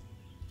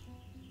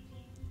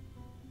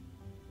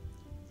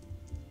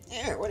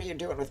 Yeah, what are you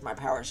doing with my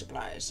power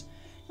supplies?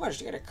 You managed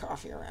to get a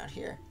coffee around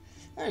here.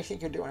 What do you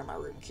think you're doing in my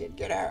room, kid?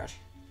 Get out.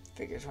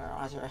 Figures my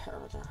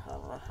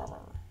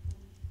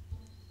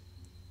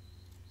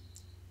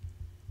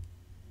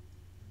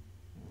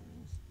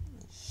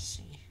Let's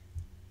see.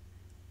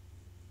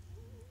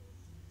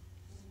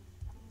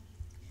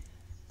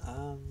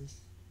 Well,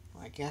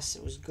 I guess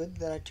it was good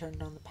that I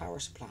turned on the power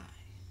supply.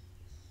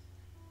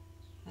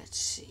 Let's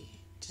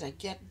see. Did I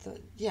get the...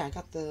 Yeah, I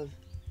got the...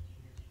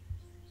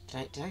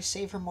 Did I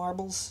save her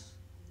marbles?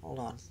 Hold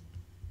on.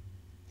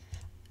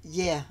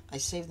 Yeah, I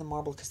saved the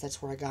marble because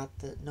that's where I got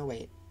the... No,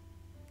 wait.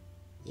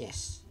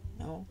 Yes.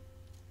 No?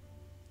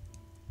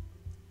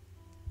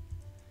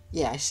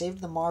 Yeah, I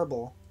saved the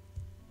marble.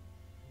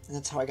 And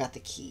that's how I got the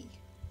key.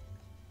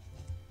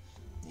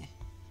 Yeah.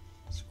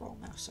 Scroll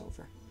mouse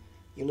over.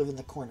 You live in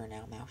the corner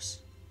now, mouse.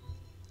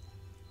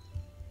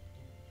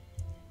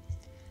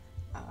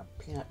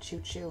 Peanut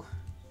choo-choo.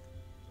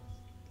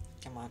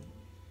 Come on.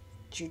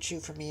 Choo-choo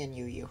for me and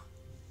you.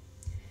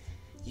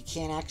 You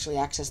can't actually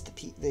access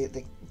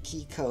the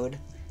key code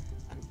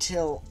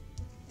until...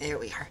 There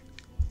we are.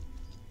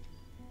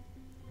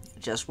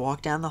 Just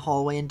walk down the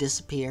hallway and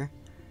disappear.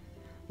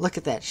 Look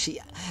at that. She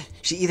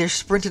either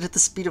sprinted at the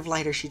speed of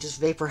light or she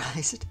just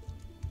vaporized.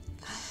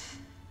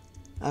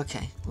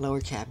 Okay,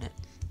 lower cabinet.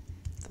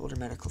 Folder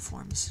medical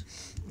forms.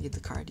 Read the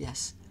card,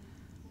 yes.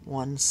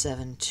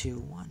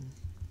 1721.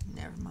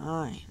 Never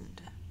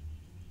mind.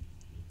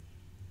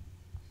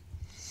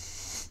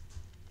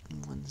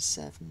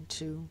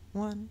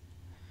 1721.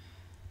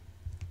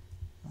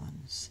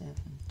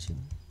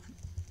 1721.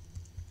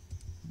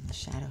 And the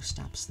shadow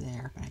stops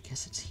there, but I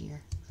guess it's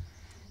here.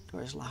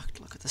 Door is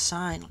locked. Look at the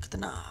sign. Look at the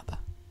knob.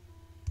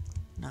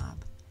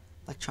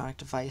 Electronic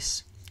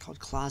device called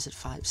Closet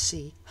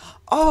 5C.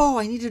 Oh,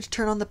 I needed to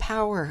turn on the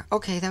power.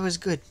 Okay, that was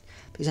good.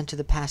 Please enter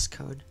the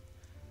passcode.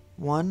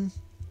 1.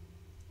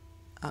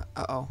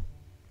 Uh-oh.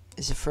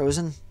 Is it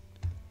frozen?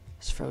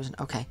 It's frozen.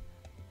 Okay.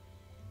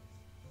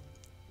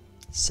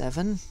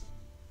 7.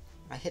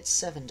 I hit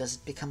 7. Does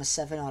it become a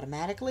 7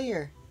 automatically,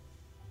 or...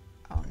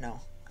 Oh, no.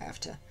 I have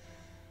to...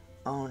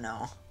 Oh,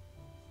 no.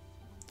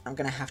 I'm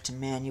gonna have to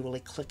manually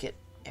click it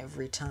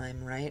every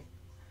time, right?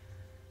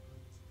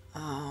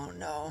 Oh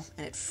no,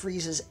 and it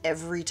freezes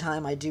every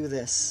time I do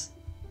this.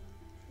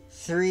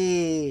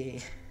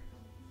 3.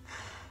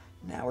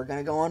 Now we're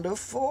gonna go on to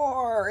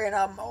 4 in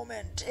a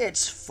moment.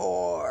 It's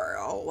 4.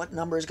 Oh, what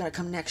number is gonna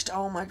come next?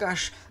 Oh my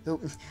gosh.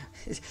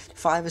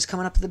 5 is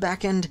coming up to the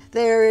back end.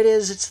 There it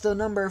is. It's the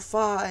number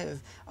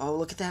 5. Oh,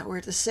 look at that. We're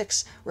at the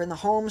 6. We're in the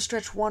home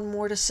stretch. 1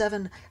 more to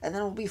 7, and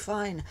then we'll be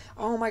fine.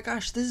 Oh my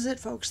gosh. This is it,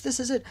 folks. This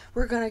is it.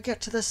 We're gonna get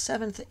to the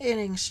 7th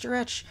inning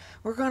stretch.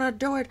 We're gonna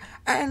do it,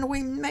 and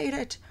we made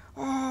it.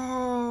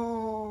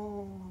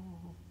 Oh.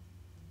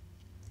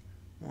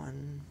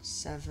 1,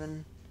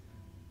 7.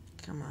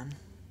 Come on.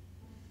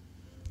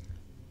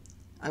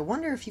 I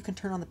wonder if you can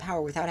turn on the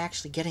power without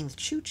actually getting the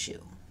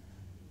choo-choo.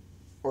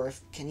 Or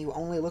if can you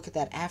only look at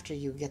that after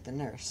you get the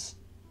nurse?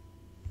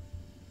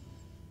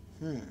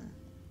 I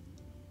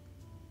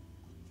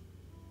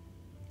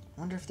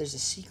wonder if there's a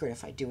secret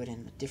if I do it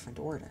in a different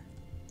order.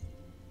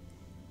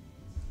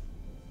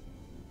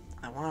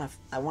 I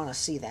wanna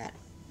see that.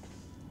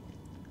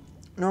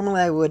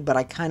 Normally I would, but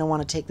I kind of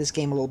want to take this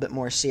game a little bit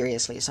more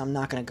seriously, so I'm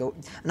not gonna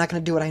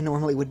do what I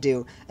normally would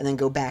do and then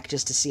go back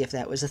just to see if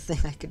that was a thing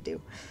I could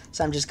do.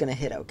 So I'm just gonna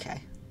hit OK.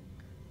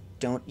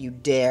 Don't you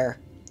dare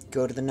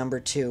go to the number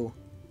 2.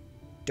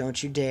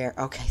 Don't you dare.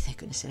 Okay, thank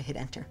goodness I hit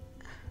enter.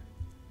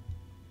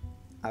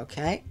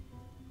 Okay.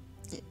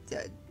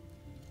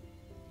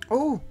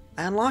 Oh,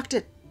 I unlocked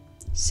it.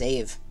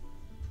 Save.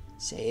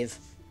 Save.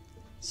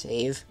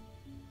 Save.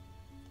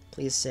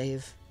 Please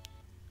save.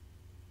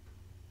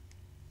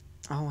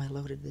 Oh, I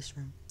loaded this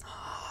room.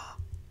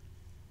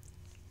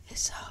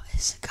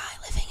 Is a guy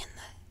living in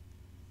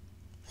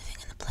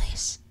the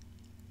place?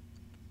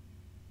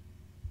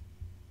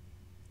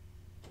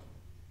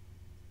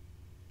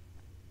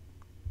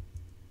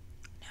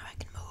 Now I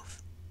can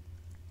move.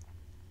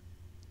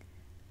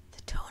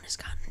 The tone has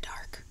gotten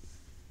dark.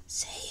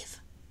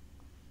 Save.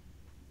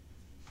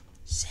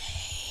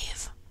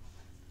 Save.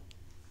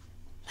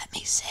 Let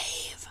me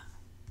save.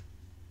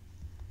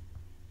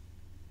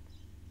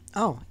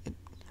 Oh,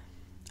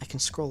 I can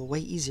scroll way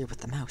easier with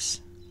the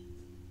mouse.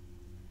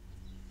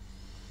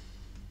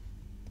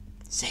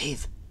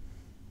 Save.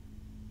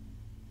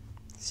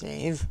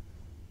 Save.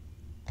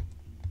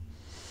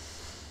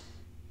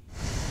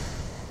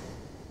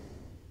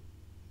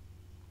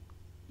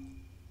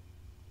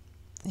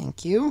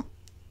 Thank you.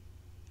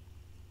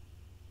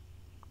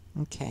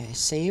 Okay, I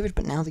saved,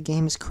 but now the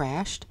game has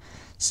crashed.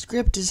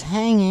 Script is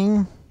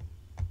hanging.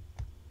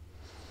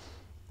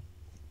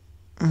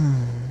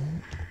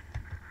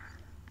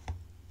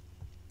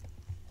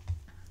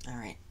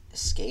 Alright,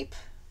 escape.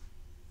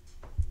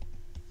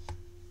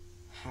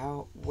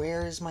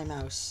 Where is my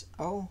mouse?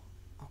 Oh,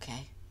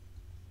 okay.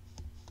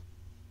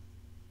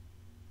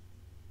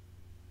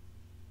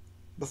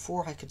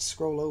 Before I could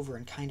scroll over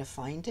and kind of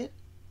find it.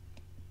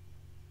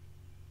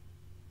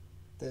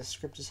 The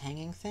script is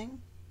hanging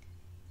thing.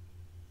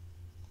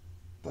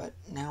 But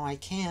now I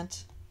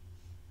can't.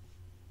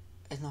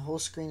 And the whole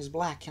screen is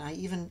black. Can I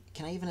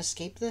even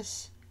escape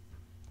this?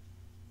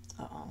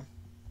 Uh-oh.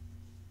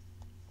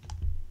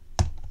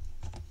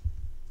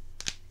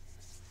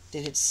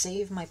 Did it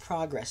save my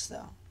progress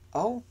though?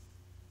 Oh.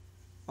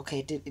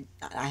 Okay,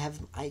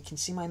 I can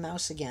see my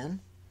mouse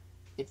again.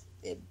 It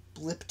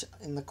blipped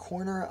in the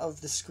corner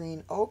of the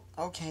screen. Oh,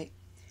 okay.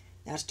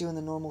 Now it's doing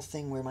the normal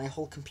thing where my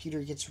whole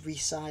computer gets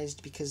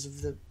resized because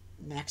of the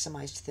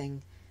maximized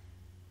thing.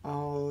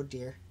 Oh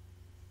dear.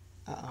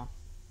 Uh-oh.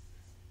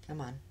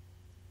 Come on.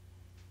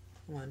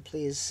 Come on,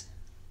 please.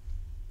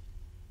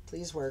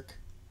 Please work.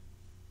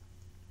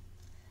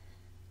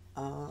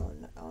 Oh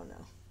no, oh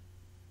no.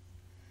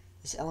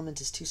 This element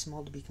is too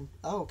small to be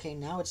oh, okay,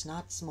 now it's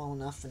not small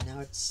enough, and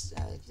now it's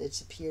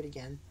appeared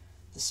again.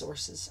 The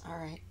sources.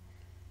 Alright.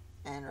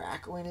 And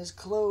Rakuen is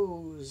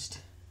closed.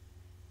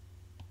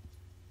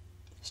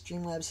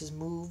 Streamlabs has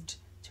moved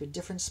to a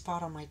different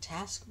spot on my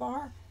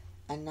taskbar,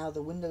 and now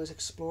the Windows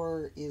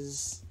Explorer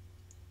is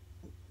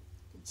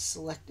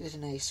selected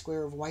in a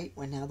square of white,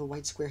 when now the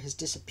white square has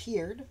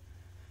disappeared.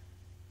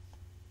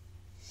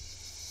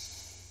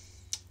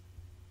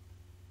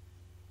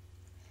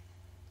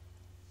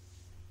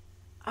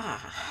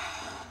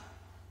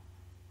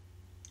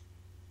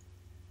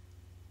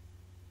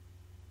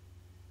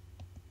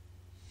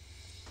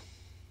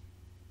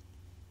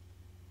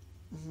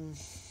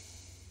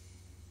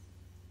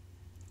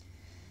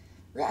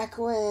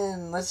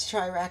 Rakuen! Let's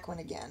try Rakuen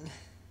again.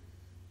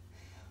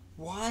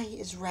 Why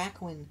is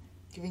Rakuen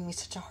giving me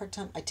such a hard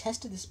time? I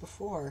tested this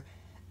before,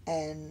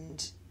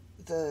 and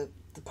the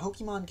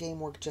Pokemon game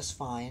worked just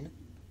fine.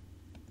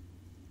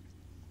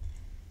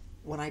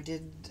 When I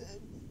did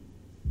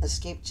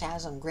Escape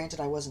Chasm, granted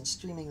I wasn't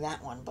streaming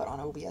that one, but on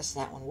OBS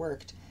that one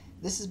worked.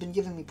 This has been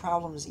giving me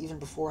problems even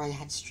before I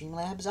had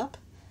Streamlabs up.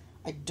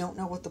 I don't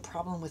know what the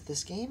problem with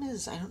this game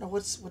is. I don't know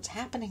what's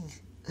happening.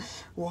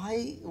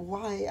 Why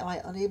am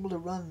I unable to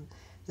run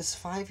this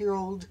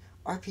 5-year-old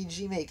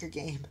RPG Maker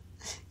game?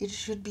 It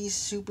should be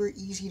super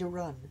easy to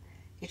run.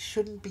 It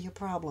shouldn't be a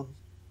problem.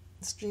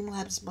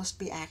 Streamlabs must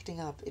be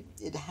acting up.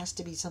 It has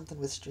to be something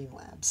with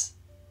Streamlabs.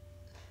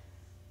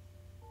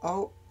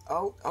 Oh,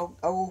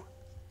 Oh.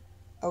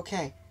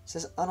 Okay. It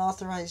says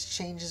unauthorized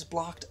changes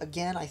blocked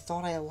again. I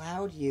thought I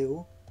allowed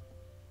you.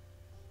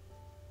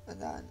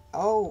 And then,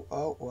 oh.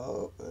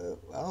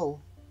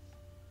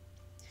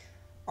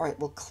 Alright,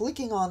 well,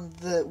 clicking on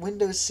the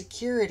Windows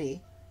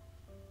security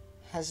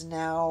has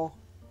now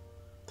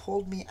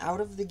pulled me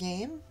out of the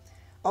game.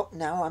 Oh,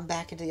 now I'm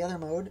back into the other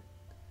mode.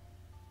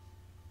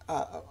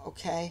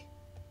 Okay.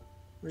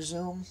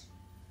 Resume.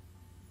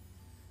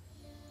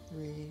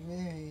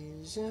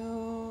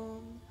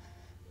 Resume.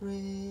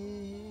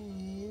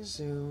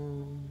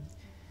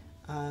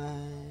 I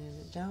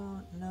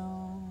don't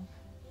know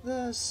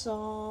the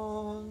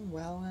song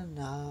well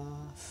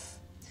enough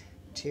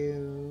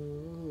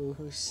to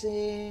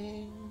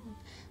sing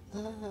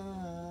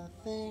the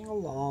thing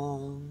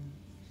along.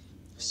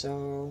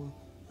 So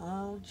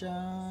I'll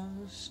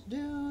just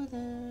do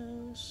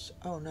this.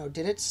 Oh no,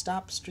 did it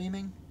stop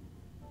streaming?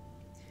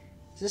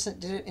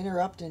 Did it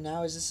interrupt and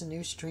now is this a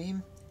new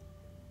stream?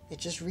 It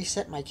just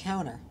reset my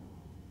counter.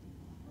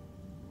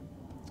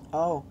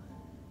 Oh,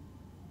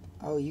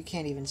 you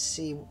can't even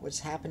see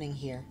what's happening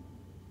here.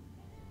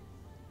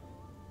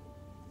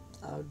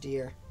 Oh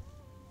dear.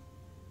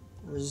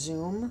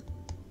 Resume.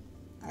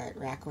 Alright,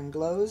 Rakuen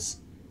glows.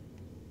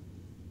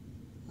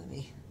 Let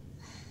me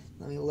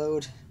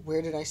load.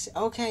 Where did I say?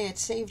 Okay,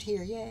 it's saved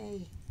here.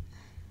 Yay.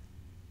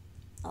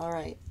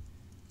 Alright.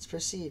 Let's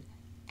proceed.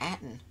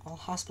 Atten. All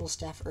hospital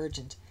staff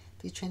urgent.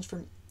 Please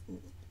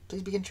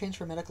begin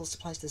transfer medical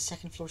supplies to the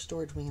second floor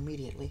storage wing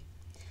immediately.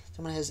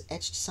 Someone has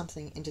etched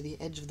something into the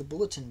edge of the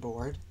bulletin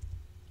board.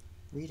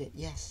 Read it.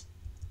 Yes.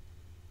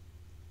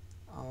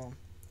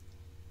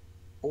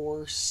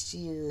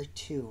 Orseer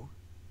 2.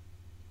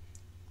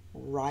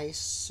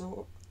 Rice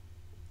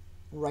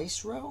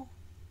row?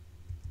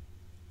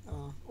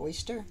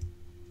 Oyster?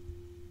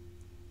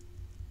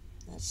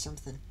 That's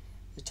something.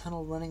 The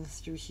tunnel running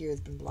through here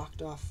has been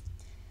blocked off.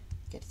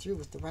 Get through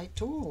with the right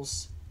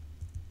tools.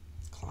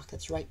 Clock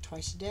that's right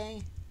twice a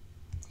day.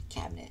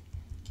 Cabinet.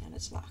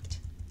 Cabinet's locked.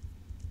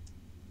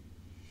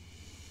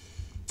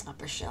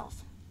 Upper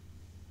shelf.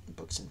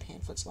 Books and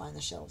pamphlets line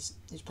the shelves.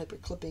 Newspaper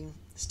clipping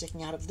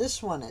sticking out of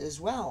this one as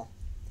well.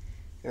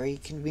 Very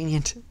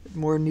convenient.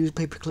 More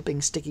newspaper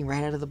clippings sticking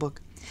right out of the book.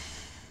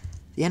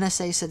 The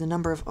NSA said the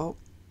number of...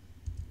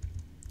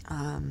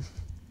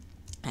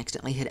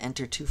 accidentally hit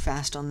enter too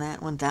fast on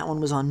that one. That one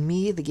was on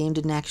me. The game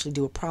didn't actually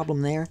do a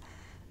problem there.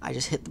 I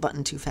just hit the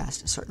button too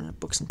fast. Starting with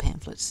books and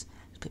pamphlets.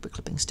 Paper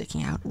clippings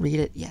sticking out. Read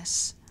it.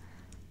 Yes.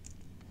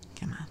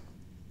 Come on.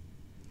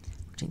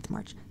 14th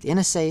March. The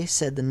NSA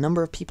said the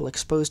number of people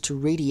exposed to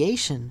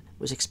radiation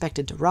was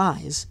expected to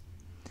rise.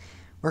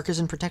 Workers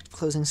in protective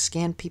clothing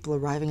scanned people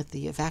arriving at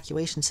the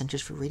evacuation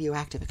centers for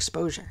radioactive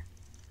exposure.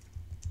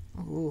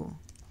 Ooh.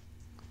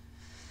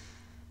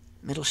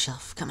 Middle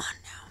shelf. Come on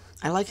now.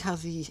 I like how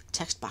the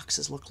text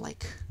boxes look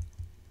like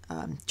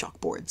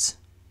chalkboards.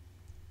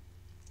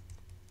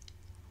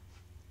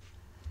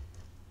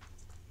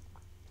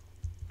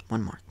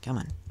 One more. Come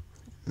on.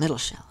 Middle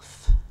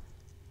shelf.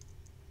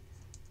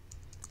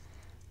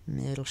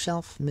 Middle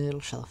shelf, middle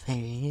shelf.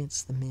 Hey,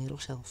 it's the middle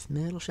shelf,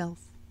 middle shelf.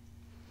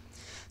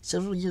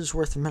 Several years'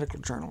 worth of medical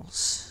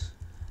journals.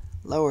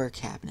 Lower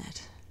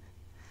cabinet.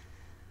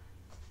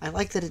 I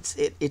like that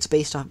it's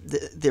based off...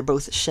 They're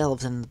both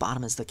shelves and the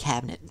bottom is the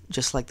cabinet,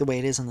 just like the way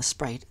it is on the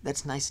sprite.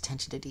 That's nice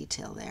attention to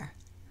detail there.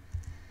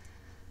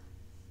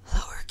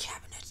 Lower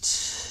cabinet.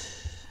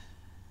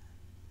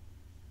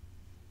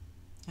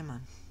 Come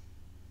on.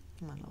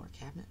 Come on, lower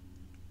cabinet.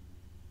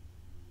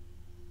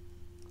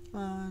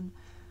 Come on.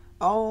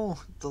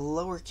 Oh, the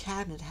lower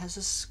cabinet has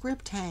a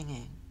script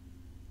hanging.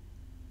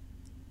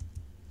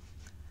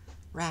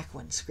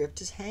 Rakuen,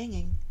 script is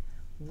hanging.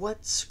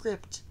 What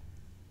script?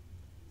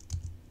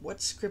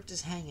 What script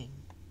is hanging?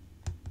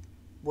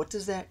 What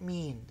does that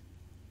mean?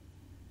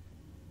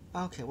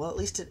 Okay, well, at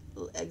least it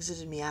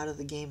exited me out of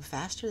the game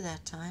faster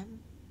that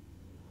time.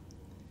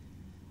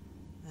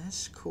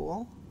 That's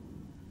cool.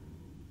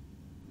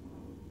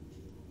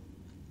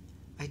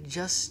 I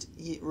just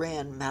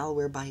ran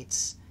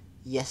Malwarebytes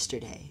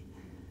yesterday,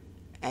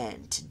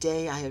 and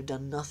today I have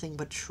done nothing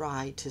but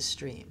try to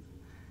stream.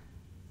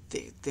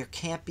 There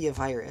can't be a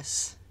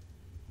virus.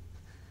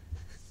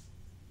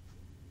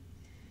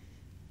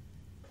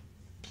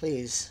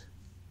 Please.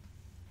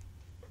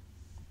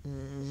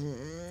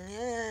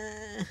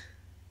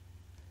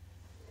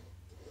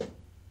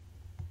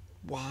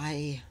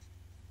 Why?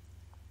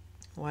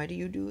 Why do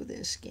you do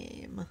this,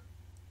 game?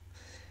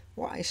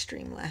 Why,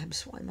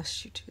 Streamlabs? Why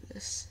must you do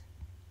this?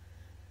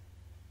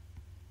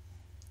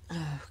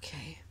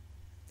 Okay.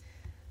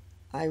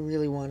 I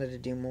really wanted to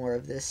do more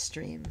of this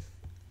stream.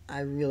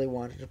 I really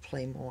wanted to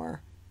play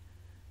more.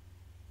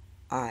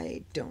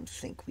 I don't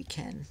think we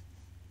can.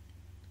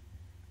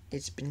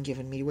 It's been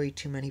giving me way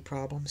too many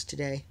problems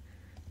today.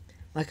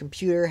 My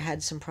computer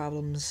had some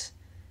problems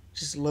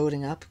just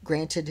loading up.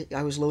 Granted,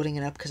 I was loading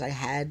it up because I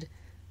had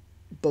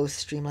both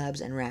Streamlabs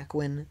and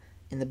Rakuen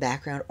in the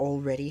background all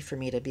ready for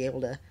me to be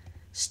able to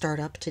start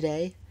up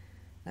today.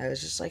 I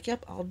was just like,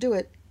 yep, I'll do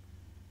it.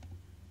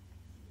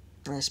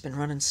 It's been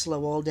running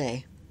slow all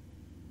day.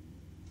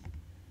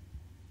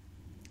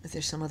 Is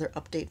there some other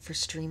update for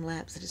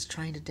Streamlabs that it's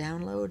trying to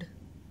download?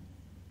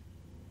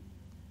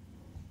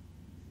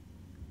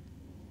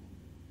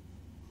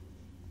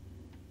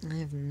 I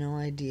have no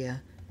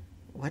idea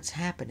what's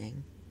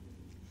happening.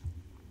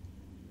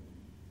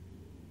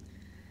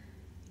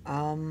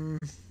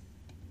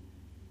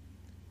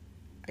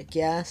 I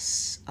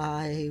guess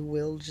I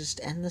will just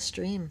end the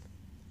stream.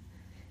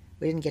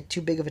 We didn't get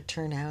too big of a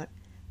turnout,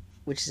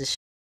 which is a